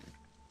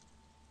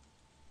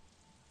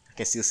 I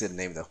can still see the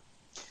name though.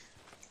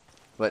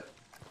 But,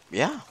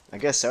 yeah, I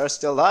guess Sarah's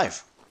still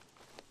alive.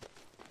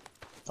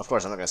 Of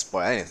course, I'm not gonna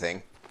spoil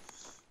anything.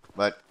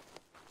 But,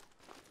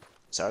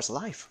 Sarah's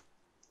alive.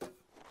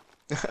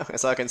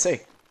 That's all I can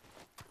say.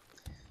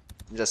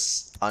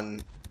 Just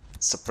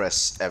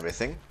unsuppress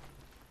everything.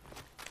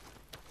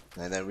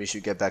 And then we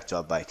should get back to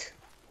our bike.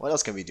 What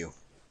else can we do?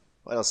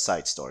 What else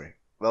side story?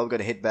 Well, we're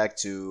gonna head back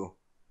to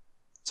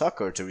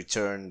Tucker to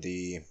return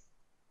the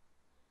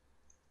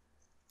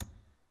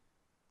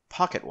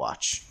pocket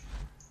watch.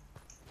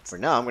 For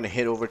now, I'm gonna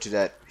head over to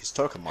that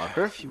historical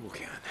marker. Fuel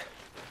can.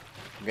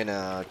 I'm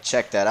gonna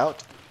check that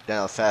out. Then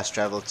I'll fast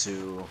travel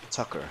to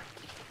Tucker.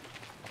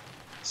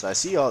 So I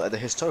see y'all at the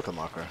historical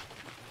marker.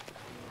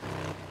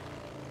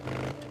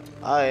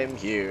 I'm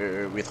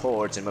here with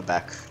hordes in my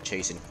back,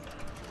 chasing.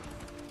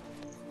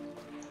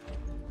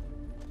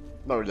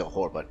 Not really a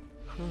horde, but...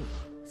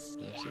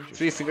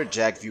 Three-finger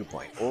jack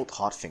viewpoint. Old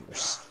hot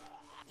fingers.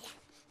 I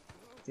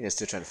think they're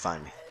still trying to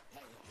find me.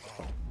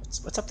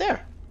 What's up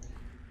there?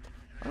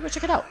 I'm gonna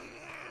check it out.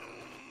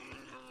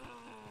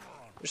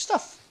 There's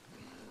stuff.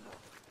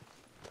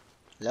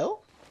 Hello?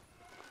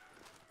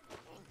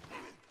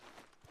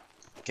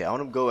 Okay, I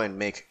want to go and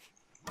make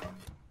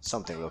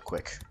something real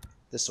quick.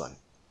 This one.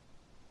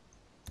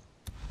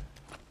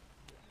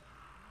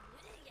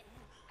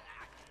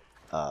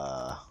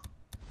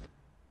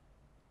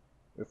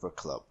 Ripper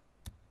Club.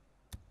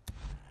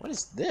 What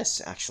is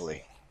this,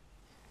 actually?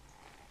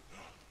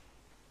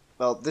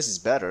 Well, this is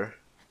better.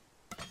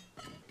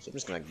 So I'm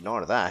just gonna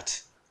ignore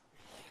that.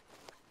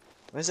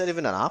 Why is that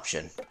even an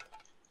option?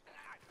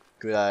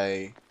 Could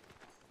I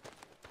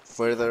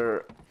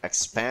further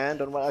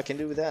expand on what I can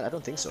do with that? I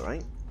don't think so,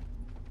 right?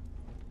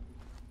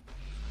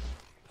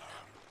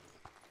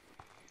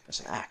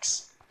 There's an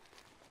axe.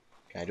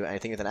 Can I do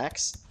anything with an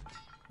axe?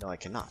 No, I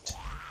cannot.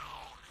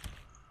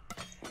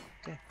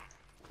 Okay.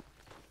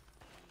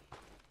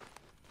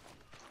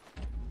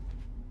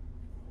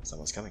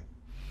 Someone's coming.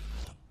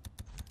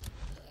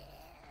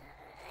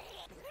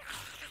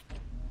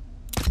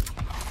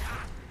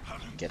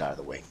 Get out of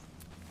the way.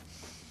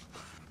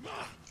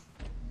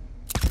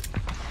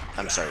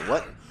 I'm sorry,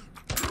 what?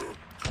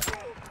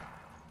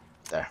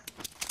 There.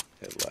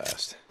 At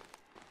last.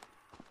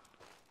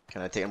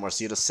 Can I take a more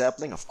seed of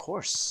sapling? Of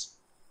course.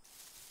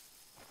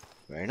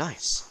 Very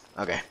nice.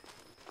 Okay.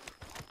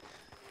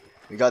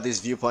 We got this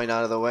viewpoint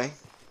out of the way.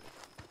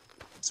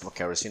 Some more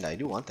kerosene. I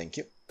do want, thank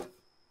you.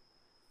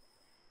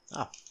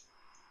 Ah.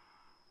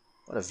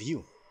 What a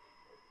view.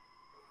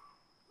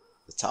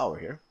 The tower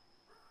here.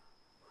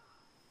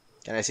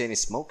 Can I see any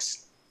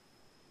smokes?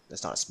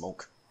 That's not a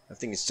smoke. I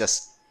think it's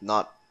just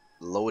not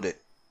loaded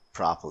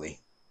properly.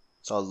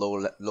 It's all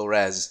low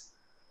res.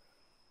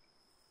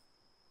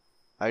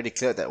 I already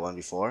cleared that one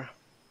before.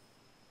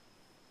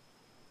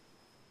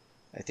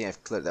 I think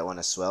I've cleared that one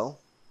as well.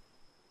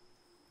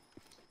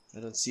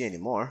 I don't see any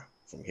more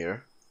from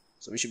here,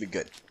 so we should be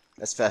good.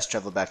 Let's fast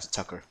travel back to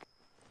Tucker.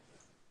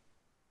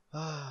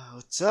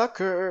 Oh,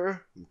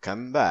 Tucker! I'm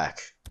coming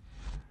back.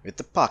 With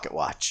the pocket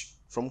watch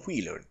from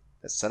Wheeler.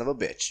 That son of a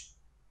bitch.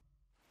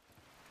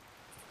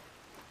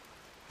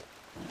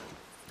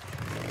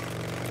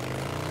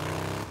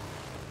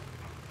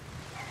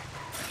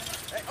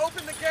 Hey,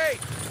 open the gate!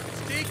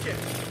 It's Deacon!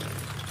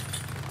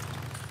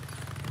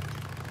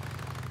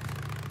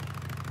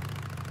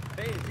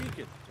 Hey,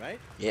 Deacon, right?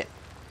 Yeah.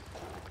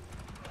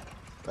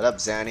 What up,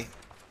 Zanny?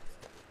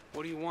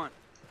 What do you want?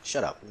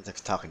 Shut up. I'm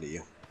talking to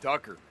you.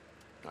 Tucker.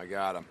 I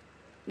got him.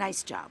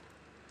 Nice job.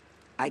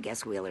 I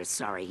guess Wheeler's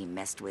sorry he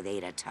messed with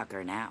Ada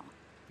Tucker now.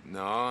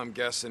 No, I'm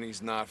guessing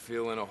he's not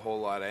feeling a whole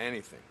lot of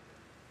anything.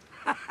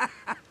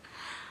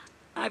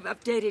 I've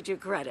updated your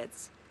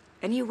credits.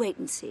 And you wait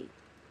and see.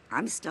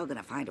 I'm still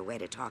gonna find a way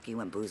to talk you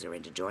and Boozer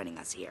into joining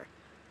us here.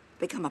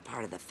 Become a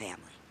part of the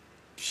family.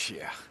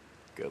 Yeah,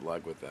 good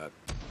luck with that.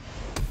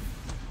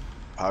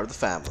 Part of the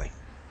family.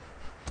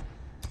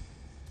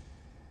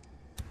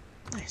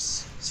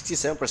 Nice.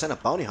 67%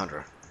 of bounty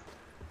hunter.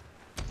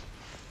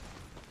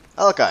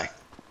 Alakai.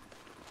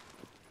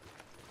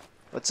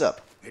 What's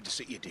up? Good to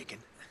see you, Deacon.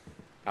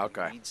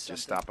 Okay,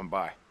 just stopping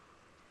by.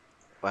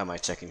 Why am I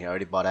checking here? I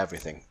already bought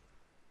everything.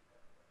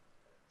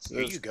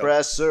 Here you go.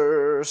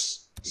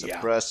 Suppressors. Yeah,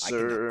 Suppressor. I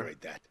can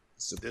upgrade that.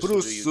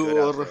 This'll do you good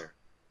out Suppressor. there.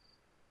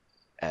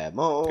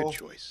 Ammo. Good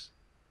choice.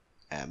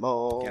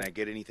 Ammo. Can I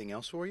get anything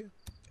else for you?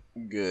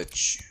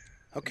 Gucci.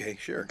 Okay,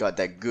 sure. Got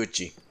that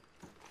Gucci.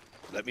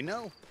 Let me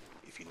know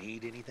if you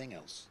need anything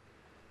else.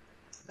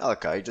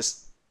 Alakai,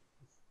 just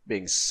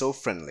being so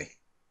friendly.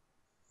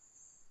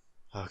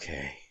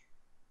 Okay.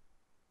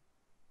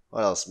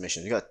 What else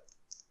missions? We got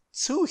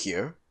 2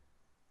 here.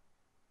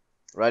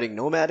 Riding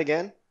Nomad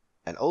again.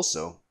 And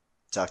also,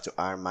 talk to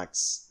Iron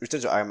Max.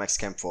 Return to Iron Max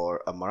camp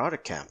for a Marauder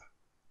camp.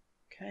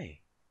 Okay.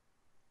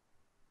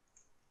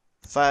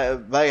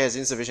 Bike has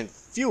insufficient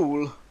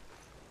fuel.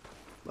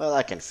 Well,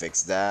 I can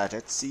fix that.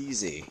 It's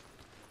easy.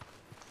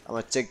 I'm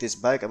gonna take this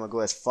bike. I'm gonna go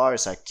as far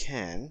as I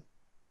can.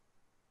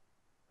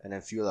 and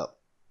then fuel up.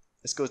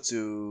 Let's go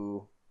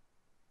to...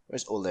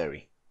 Where's Old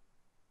Larry?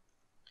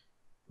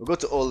 We'll go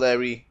to Old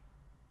Larry,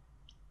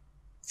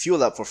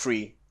 fuel up for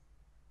free,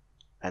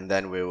 and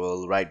then we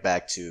will ride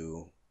back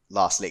to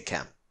Lost Lake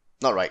Camp.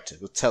 Not right,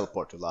 we'll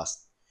teleport to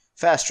Lost...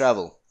 Fast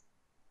travel.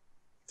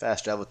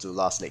 Fast travel to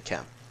Lost Lake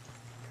Camp.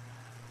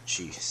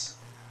 Jeez.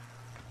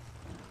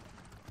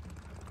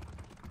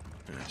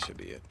 That should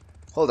be it.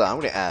 Hold on, I'm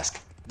gonna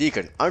ask.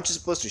 Deacon, aren't you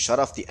supposed to shut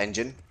off the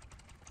engine?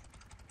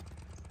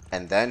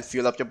 And then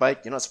fuel up your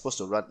bike? You're not supposed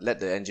to let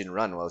the engine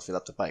run while you fill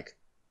up the bike.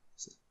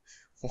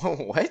 What?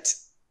 What?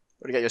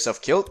 You get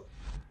yourself killed?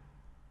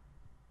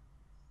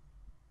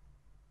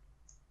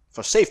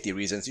 For safety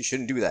reasons, you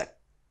shouldn't do that.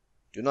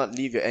 Do not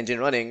leave your engine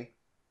running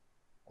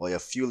while you're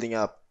fueling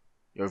up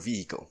your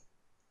vehicle.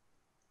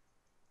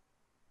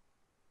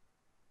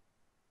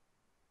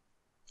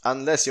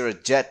 Unless you're a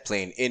jet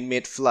plane in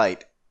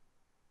mid-flight,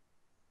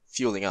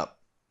 fueling up.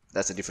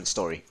 That's a different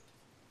story.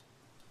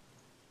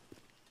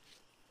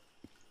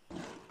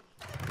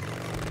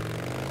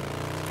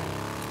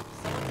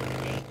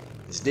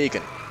 It's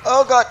Deacon.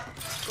 Oh god!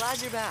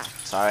 Glad you're back.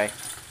 Sorry.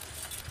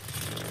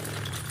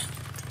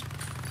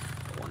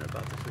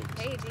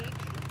 Hey, Deke.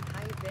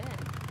 How you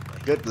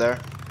been? Good, Blair.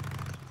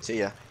 See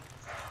ya.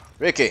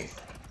 Ricky,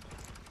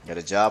 got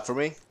a job for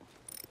me?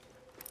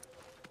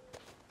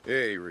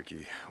 Hey,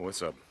 Ricky.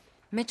 What's up?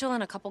 Mitchell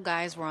and a couple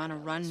guys were on a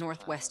run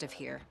northwest of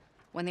here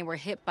when they were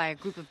hit by a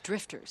group of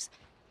drifters.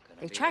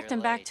 They tracked them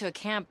back to a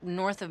camp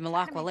north of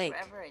Malacqua Lake.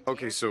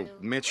 Okay, so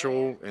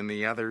Mitchell and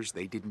the others,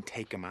 they didn't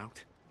take him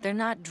out? They're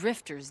not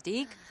drifters,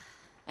 Deke.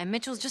 And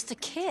Mitchell's just a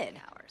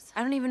kid.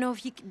 I don't even know if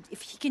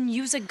he can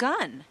use a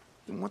gun.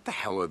 Then what the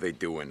hell are they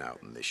doing out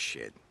in this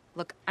shit?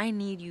 Look, I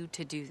need you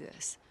to do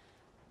this.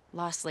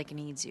 Lost Lake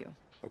needs you.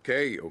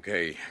 Okay,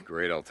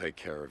 great, I'll take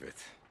care of it.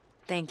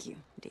 Thank you,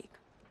 Deke.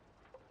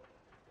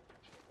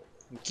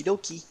 Okie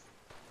dokie.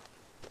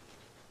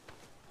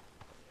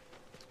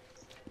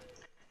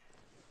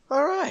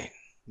 Alright,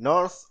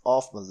 north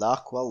of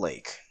Malacqua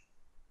Lake.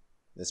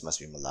 This must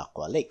be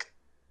Malacqua Lake.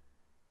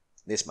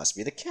 This must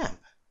be the camp.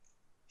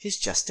 He's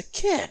just a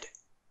kid.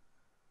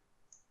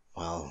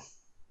 Well,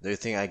 do you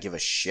think I give a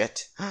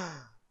shit?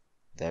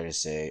 There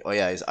is a... Oh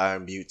yeah, it's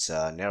Iron Butte's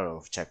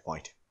narrow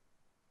checkpoint.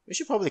 We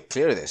should probably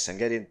clear this and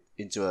get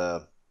into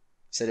a...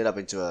 Set it up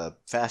into a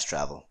fast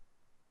travel.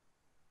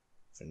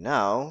 For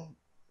now,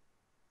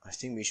 I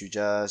think we should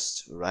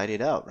just ride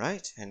it out,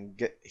 right? And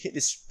hit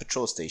this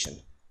patrol station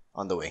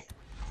on the way.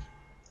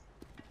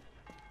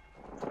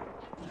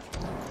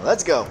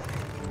 Let's go!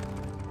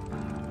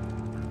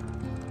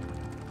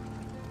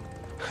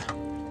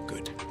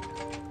 Good.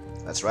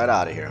 Let's ride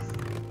out of here.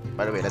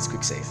 By the way, let's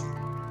quick save.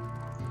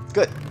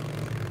 Good.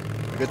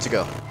 We're good to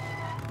go.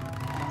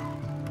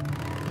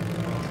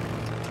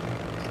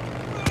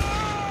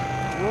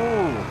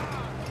 Ooh.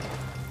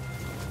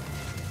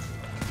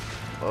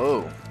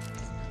 Oh.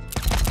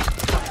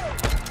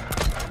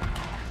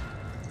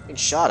 Being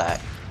shot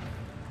at.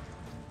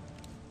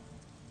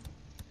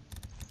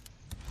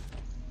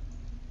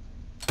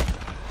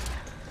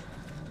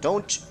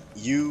 Don't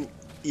you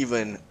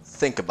even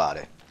think about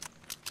it.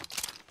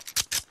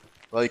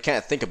 Well, you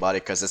can't think about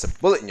it because there's a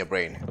bullet in your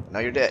brain. Now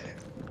you're dead.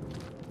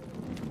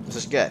 What's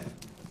this get?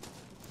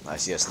 I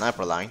see a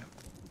sniper line.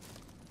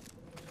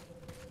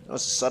 That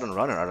was a sudden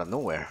runner out of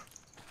nowhere.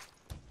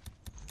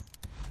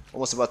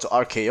 Almost about to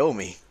RKO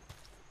me.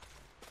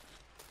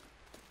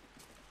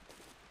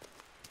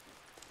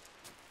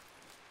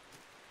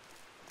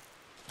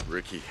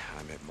 Ricky,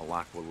 I'm at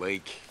Malacqua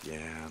Lake.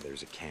 Yeah,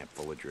 there's a camp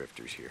full of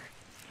drifters here.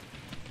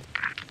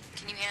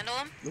 Can you handle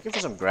them? Looking for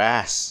some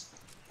grass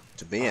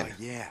to be in.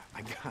 Yeah,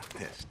 I got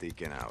this.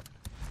 Deacon out.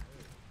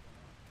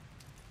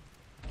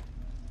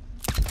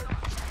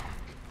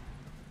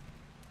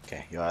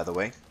 Okay, you're out of the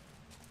way.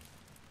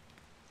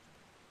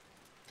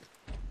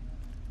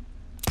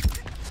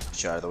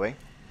 You're out of the way.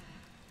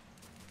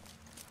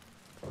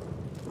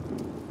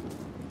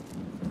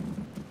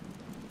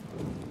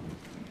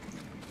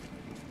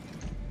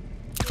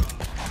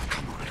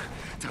 Come on,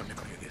 time to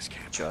clear this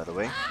camp. You're out of the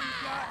way.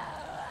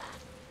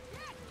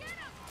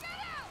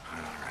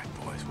 Alright,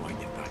 boys, what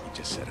you thought you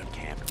just set up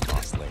camp in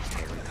Lost Lake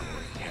territory?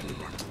 You had to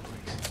run the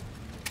place.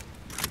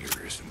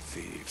 Murderers and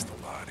thieves, the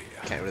lot of you.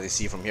 Can't really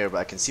see from here, but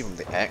I can see from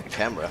the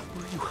camera.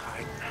 Where are you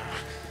hiding?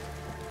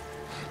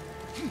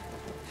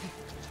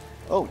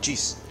 Oh,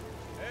 jeez.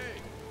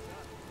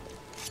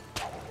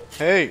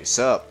 Hey,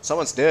 sup?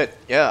 Someone's dead.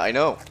 Yeah, I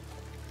know.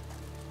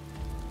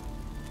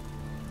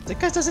 That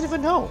guy doesn't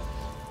even know.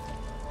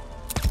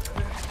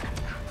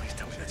 Please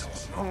tell me that's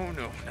all. Oh,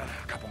 no,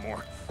 a couple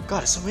more.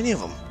 God, there's so many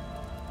of them.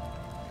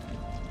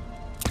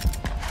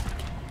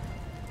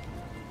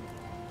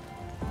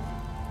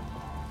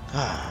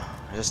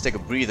 Just take a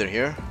breather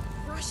here.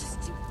 Rush is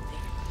too thick.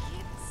 I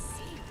can't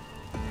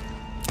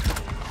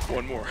see.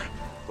 One more.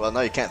 Well,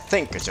 now you can't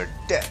think because you're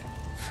dead.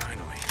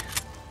 Finally.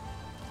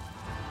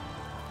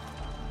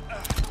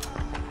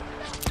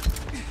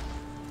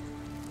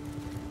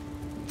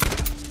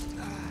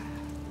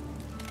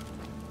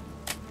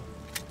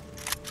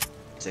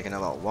 Taking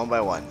them out one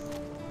by one.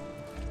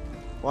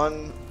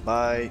 One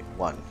by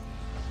one.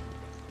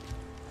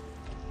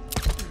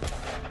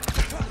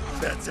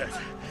 That's it.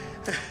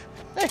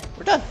 Hey,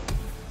 we're done.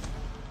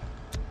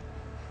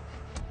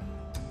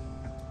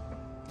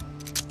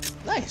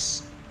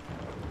 Nice.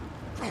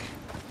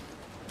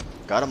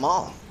 Got them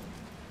all.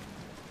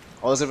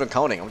 I wasn't even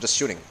counting, I'm just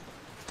shooting.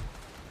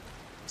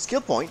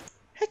 Skill point?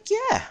 Heck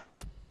yeah!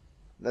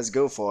 Let's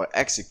go for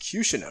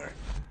Executioner.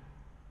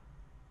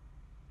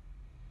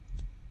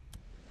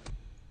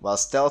 While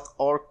stealth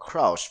or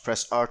crouch,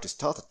 press R to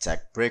stealth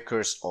attack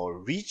breakers or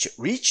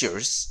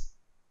reachers.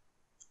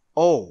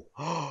 Oh!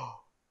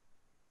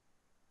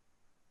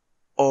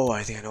 Oh,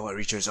 I think I know what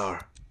reachers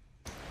are.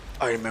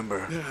 I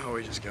remember. Now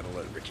we just gotta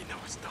let Ricky know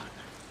it's done.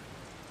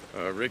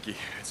 Ricky,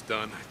 it's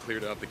done. I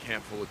cleared out the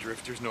camp full of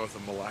drifters north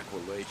of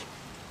Malacqua Lake.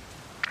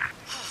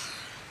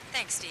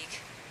 Thanks, Deke.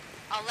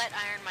 I'll let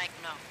Iron Mike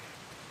know.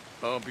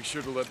 I'll be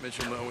sure to let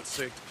Mitchell know it's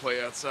safe to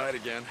play outside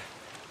again.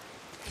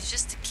 He's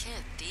just a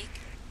kid, Deke.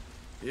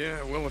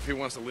 Yeah, well, if he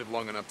wants to live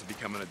long enough to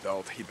become an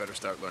adult, he better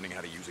start learning how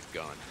to use a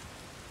gun.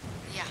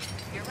 Yeah,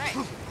 you're right.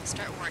 I'll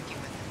start working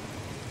with him.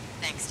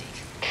 Thanks, Deke.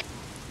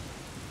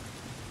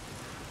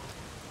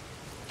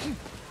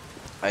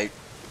 I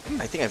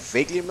think I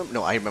vaguely remember.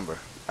 No, I remember.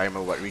 I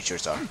remember what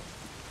reachers are.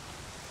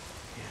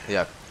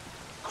 Yeah,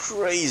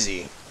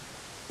 crazy.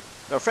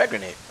 No, frag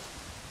grenade.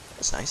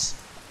 That's nice.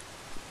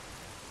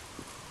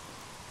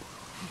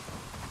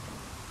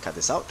 Cut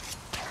this out.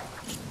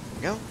 There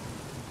we go.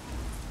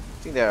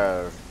 I think there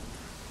are,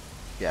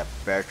 yeah,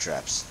 bear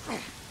traps. I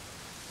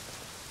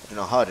don't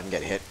know how I didn't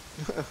get hit.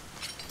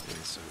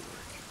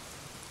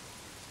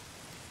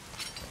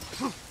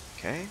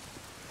 Okay.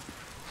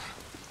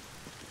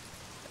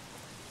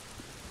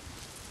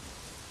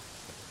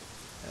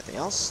 Anything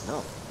else?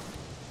 No.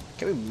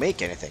 Can we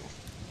make anything?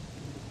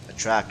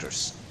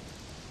 Attractors.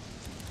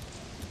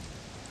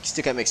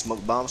 Still can't make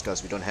smoke bombs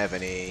because we don't have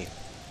any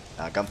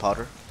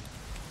gunpowder.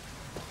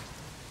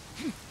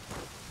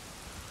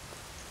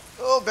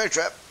 Oh, bear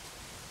trap!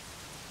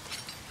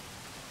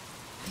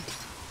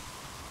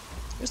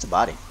 Where's the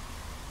body?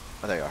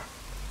 Oh, there you are.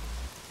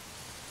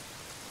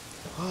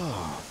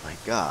 Oh my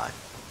god.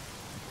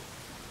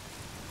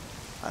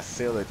 I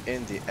feel it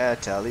in the air,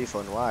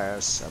 telephone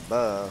wires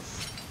above.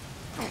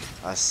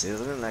 I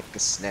sizzling like a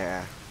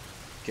snare.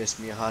 Kiss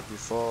me hard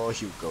before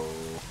you go.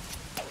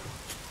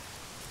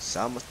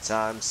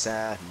 Summertime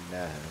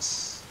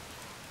sadness.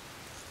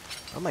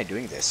 How am I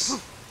doing this?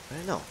 I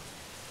don't know.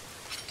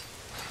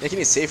 Making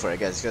it safer, I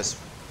guess, because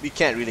we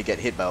can't really get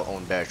hit by our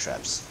own bear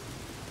traps.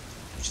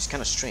 Which is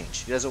kind of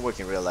strange. It doesn't work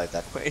in real life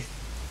that way.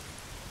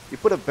 You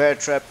put a bear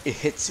trap, it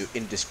hits you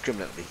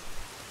indiscriminately.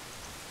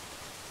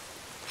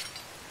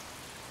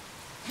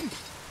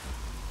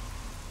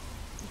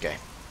 Okay.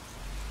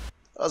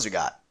 What else we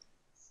got?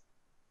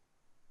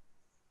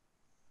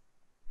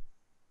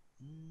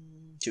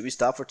 Should we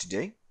stop for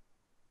today?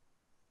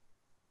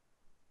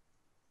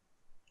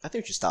 I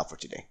think we should stop for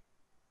today.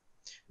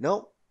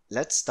 No,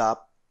 let's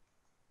stop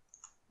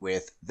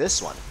with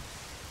this one.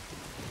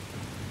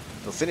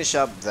 We'll finish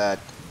up that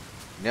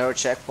narrow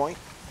checkpoint,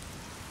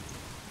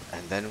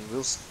 and then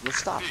we'll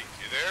stop. Deke,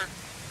 you there?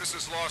 This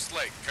is Lost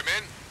Lake. Come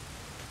in.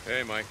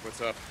 Hey, Mike, what's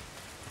up?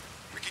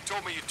 Ricky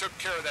told me you took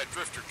care of that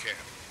drifter camp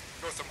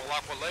north of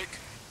Malacqua Lake.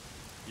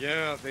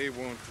 Yeah, they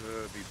won't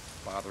be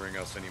bothering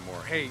us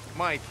anymore. Hey,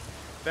 Mike,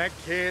 that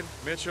kid,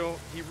 Mitchell,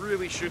 he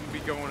really shouldn't be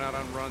going out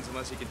on runs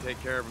unless he can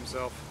take care of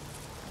himself.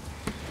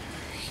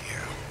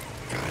 Yeah,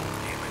 God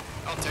damn it.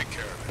 I'll take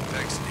care of it.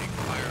 Thanks, Deke.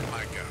 Iron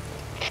Mike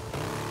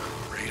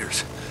out.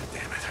 Raiders.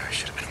 Damn it, I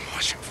should have been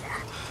watching for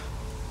him.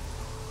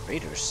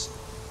 Raiders?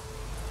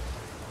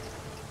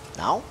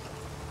 Now?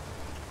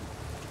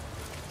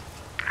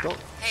 Don't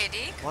Hey,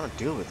 Deke. want to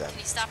deal with them. Can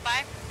you stop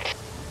by?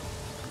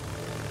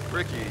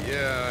 Ricky,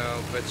 yeah,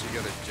 I'll bet you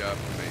got a job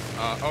for me.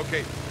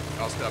 Okay,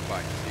 I'll stop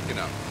by. Deacon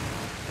out.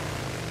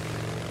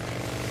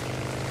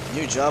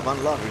 New job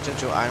unlocked. Return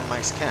to Iron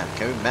Mike's camp.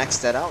 Can we max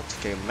that out?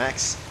 Can we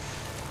max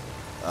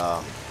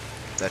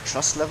the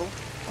trust level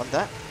on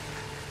that?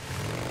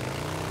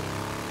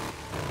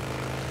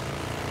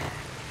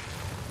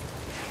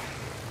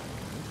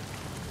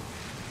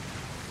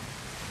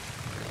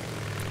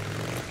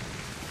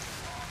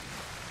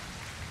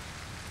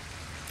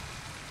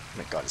 Oh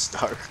my god, it's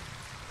dark.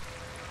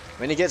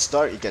 When it gets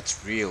dark, it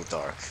gets real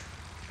dark.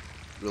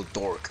 Real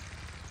dork.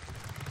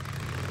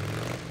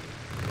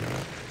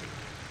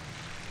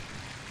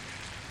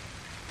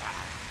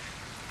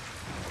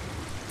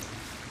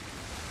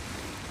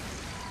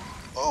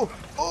 Oh,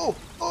 oh,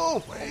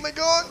 oh, oh my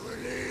god!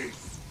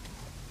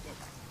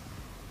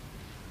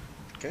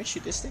 Can we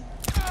shoot this thing?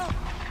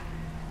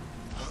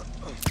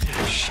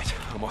 Shit,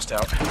 almost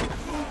out.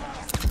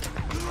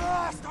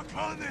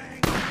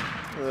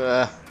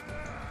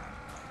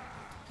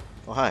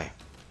 Oh, hi.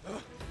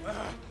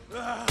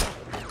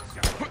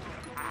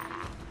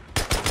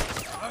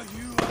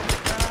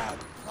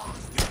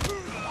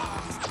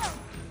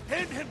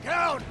 Pin him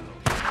down!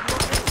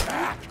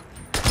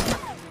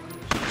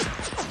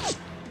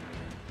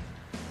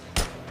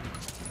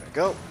 There we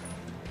go.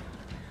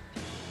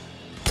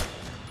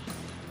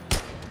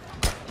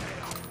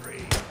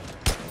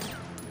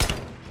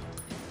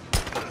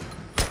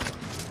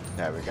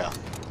 There we go.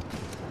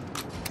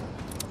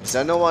 Is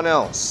there no one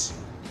else?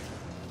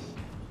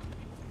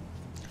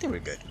 I think we're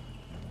good.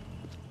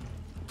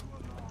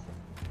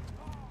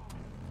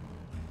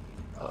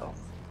 Uh-oh.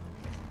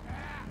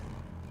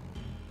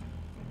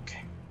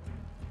 Okay.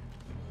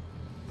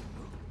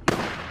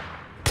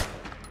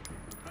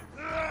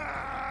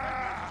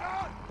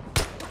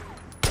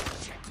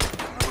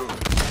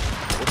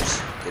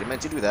 Oops. Didn't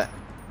meant to do that.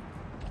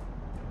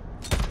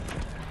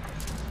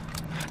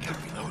 I gotta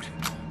reload.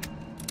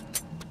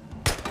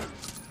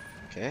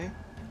 Okay.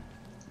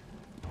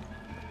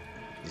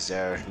 Is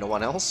there no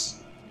one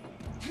else?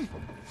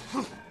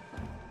 You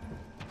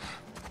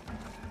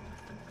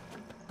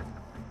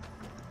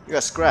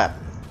got scrap.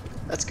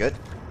 That's good.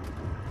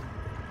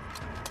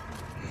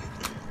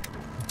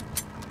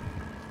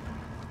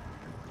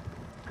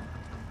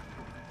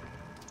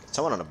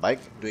 Someone on a bike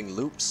doing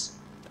loops.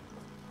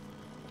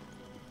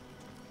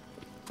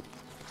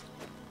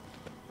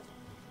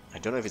 I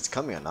don't know if it's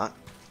coming or not.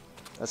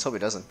 Let's hope it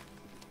doesn't.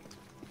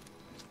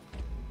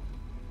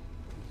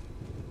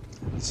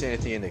 Don't see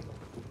anything in the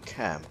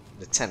camp,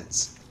 the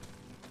tents.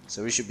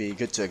 So we should be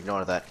good to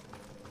ignore that.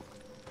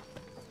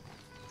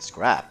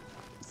 Scrap.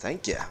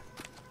 Thank you.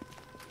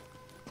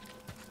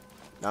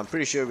 Now I'm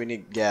pretty sure we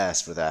need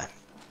gas for that.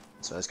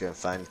 So let's go and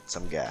find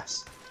some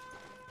gas.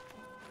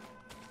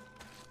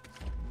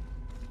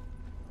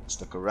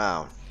 Let's look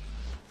around.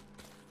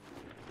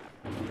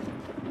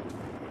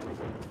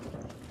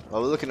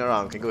 While we're looking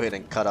around, we can go ahead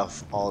and cut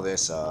off all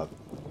this,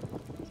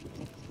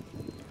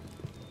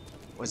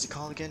 what's it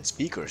called again?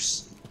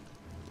 Speakers.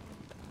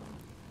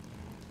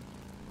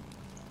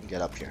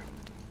 Get up here.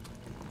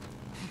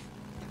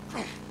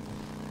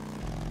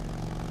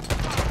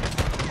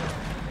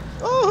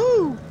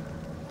 Oh!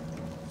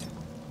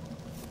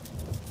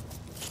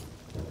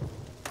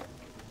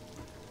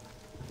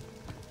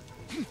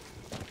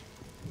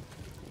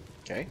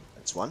 Okay,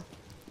 that's one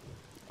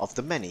of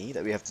the many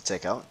that we have to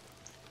take out.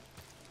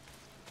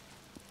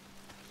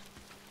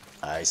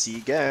 I see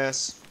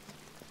gas.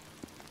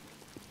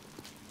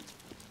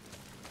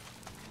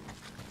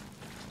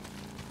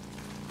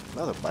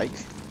 Another bike.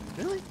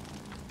 Really?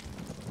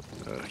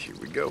 Here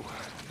we go.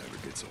 Never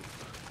gets old.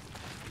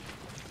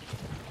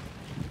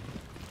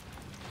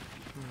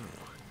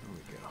 Here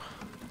we go.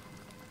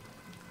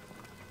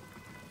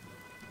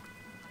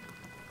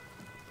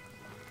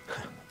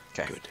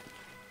 Okay. Good.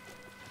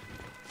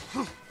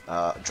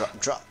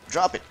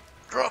 Drop it.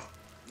 Drop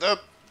the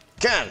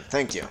can.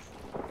 Thank you.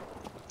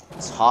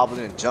 It's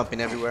hobbling and jumping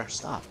everywhere.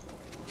 Stop.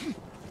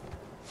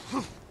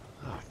 Oh,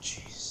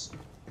 jeez.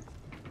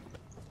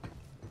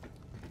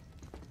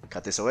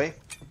 Cut this away.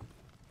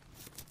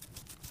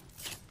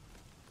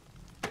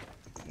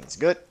 That's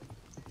good.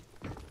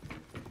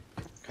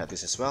 Cut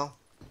this as well.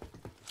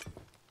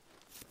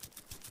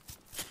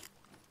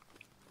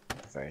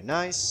 Very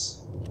nice.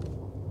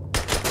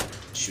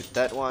 Shoot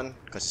that one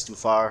because it's too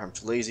far. I'm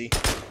too lazy.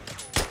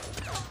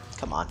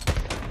 Come on.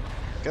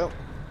 Go.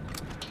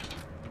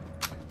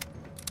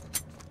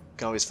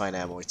 Can always find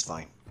ammo. It's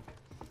fine.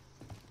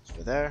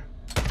 So there.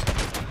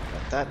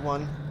 Got that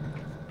one.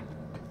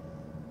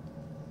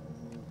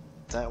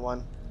 That one.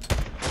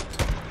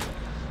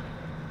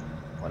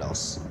 What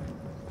else?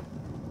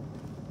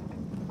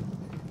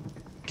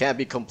 Can't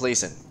be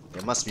complacent.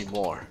 There must be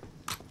more.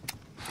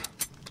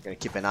 Gonna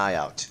keep an eye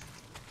out.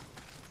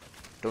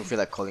 Don't feel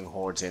like calling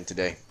hordes in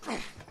today.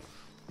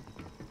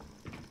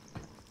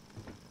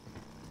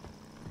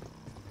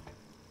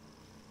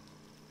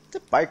 The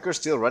biker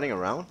still running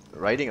around?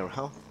 Riding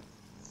around?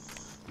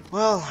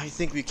 Well, I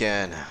think we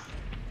can.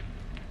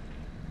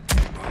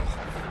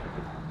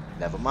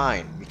 Never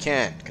mind. We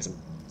can't, because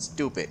I'm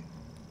stupid.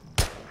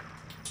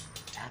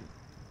 Damn.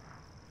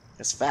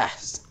 That's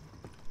fast.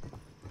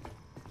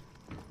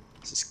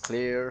 This is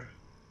clear.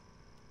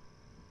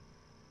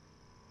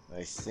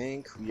 I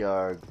think we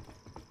are...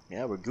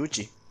 Yeah, we're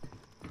Gucci.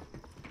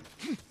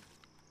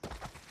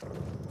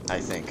 I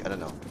think. I don't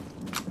know.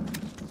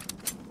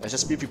 Let's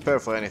just be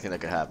prepared for anything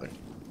that could happen.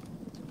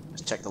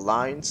 Let's check the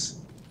lines.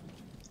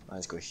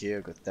 Lines go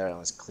here, go there. That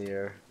one's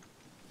clear.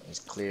 That one's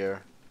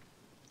clear.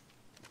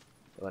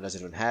 That one doesn't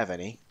even have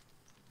any.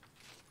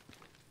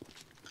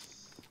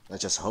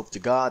 Let's just hope to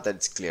God that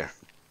it's clear.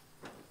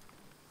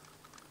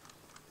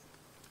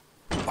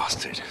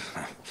 Busted.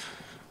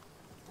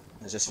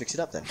 Let's just fix it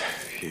up then.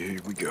 Here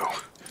we go.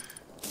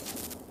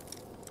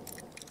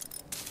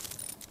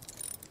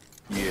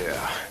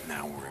 Yeah,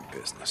 now we're in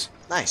business.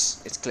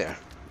 Nice, it's clear.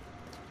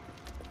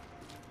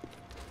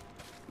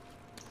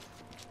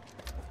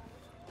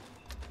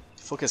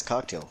 Focus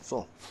cocktail,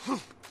 full.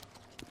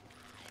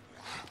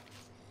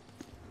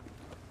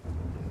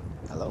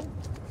 Hello?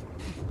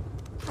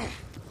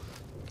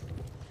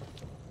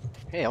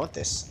 Hey, I want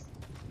this.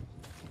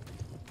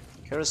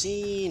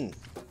 Kerosene!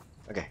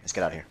 Okay, let's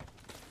get out of here.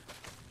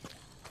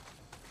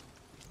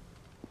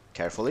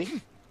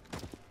 Carefully.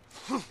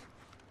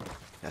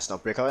 Let's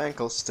not break our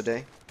ankles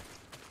today.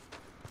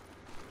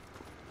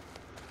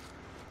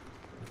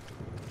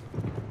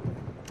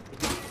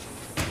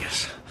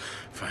 Yes,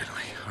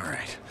 finally.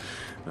 Alright.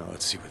 Now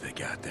let's see what they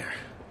got there?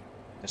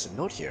 There's a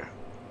note here.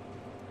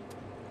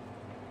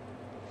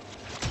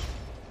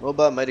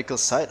 Mobile medical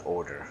site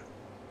order.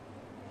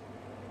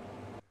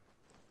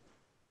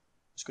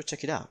 Let's go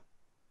check it out.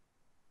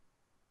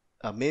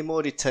 A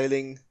memo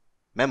detailing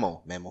a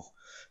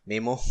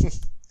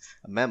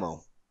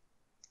memo.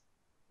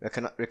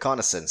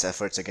 Reconnaissance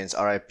efforts against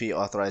RIP,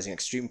 authorizing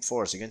extreme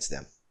force against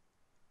them.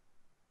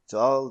 To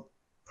all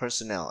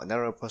personnel, a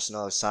number of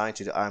personnel assigned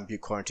to the RMP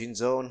quarantine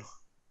zone.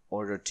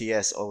 Order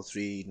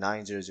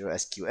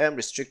TS-03900-SQM,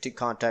 restricting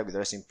contact with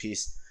rest in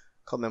peace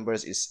cult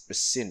members is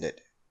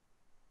rescinded.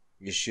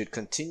 You should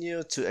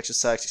continue to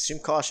exercise extreme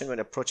caution when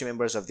approaching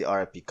members of the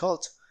RIP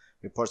cult.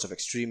 Reports of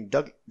extreme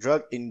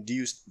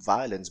drug-induced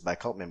violence by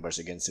cult members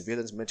against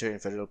civilians, military,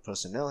 and federal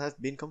personnel have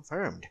been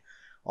confirmed.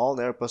 All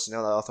NERA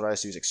personnel are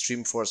authorized to use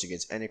extreme force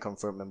against any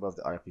confirmed member of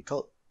the RIP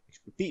cult.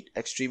 Repeat,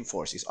 extreme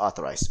force is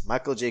authorized.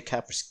 Michael J.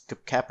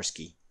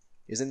 Kaspersky.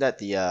 Isn't that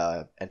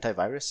the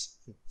antivirus?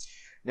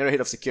 NERA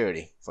Head of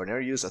Security. For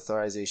NERA use,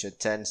 authorization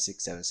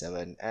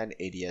 10677 and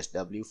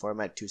ADSW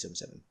format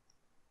 277.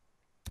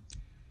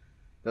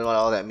 Don't know what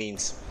all that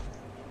means.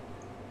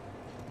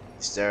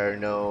 Is there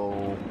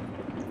no...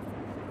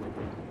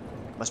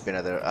 Must be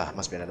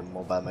another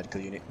mobile medical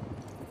unit.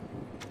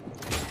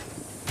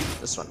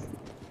 This one.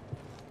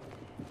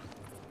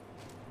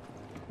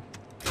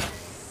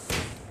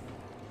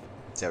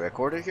 Is there a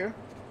recorder here?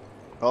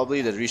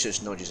 Probably the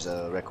research note is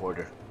a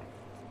recorder.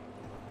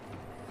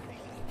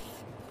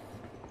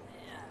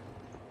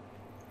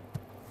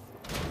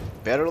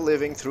 Better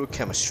living through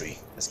chemistry.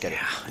 Let's get it.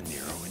 A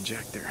Nero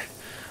injector.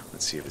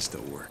 Let's see if it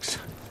still works.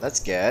 Let's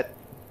get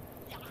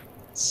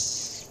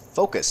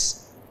focus.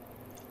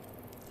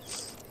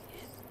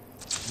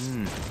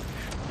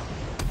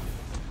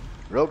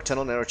 Rogue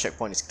tunnel narrow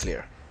checkpoint is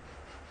clear.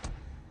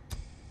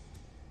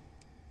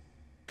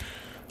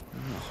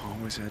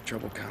 Always had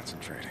trouble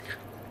concentrating.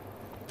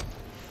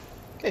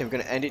 Okay, we're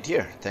gonna end it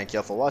here. Thank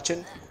y'all for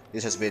watching.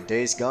 This has been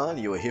Days Gone.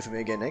 You will hear from me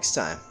again next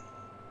time.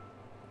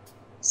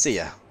 See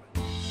ya.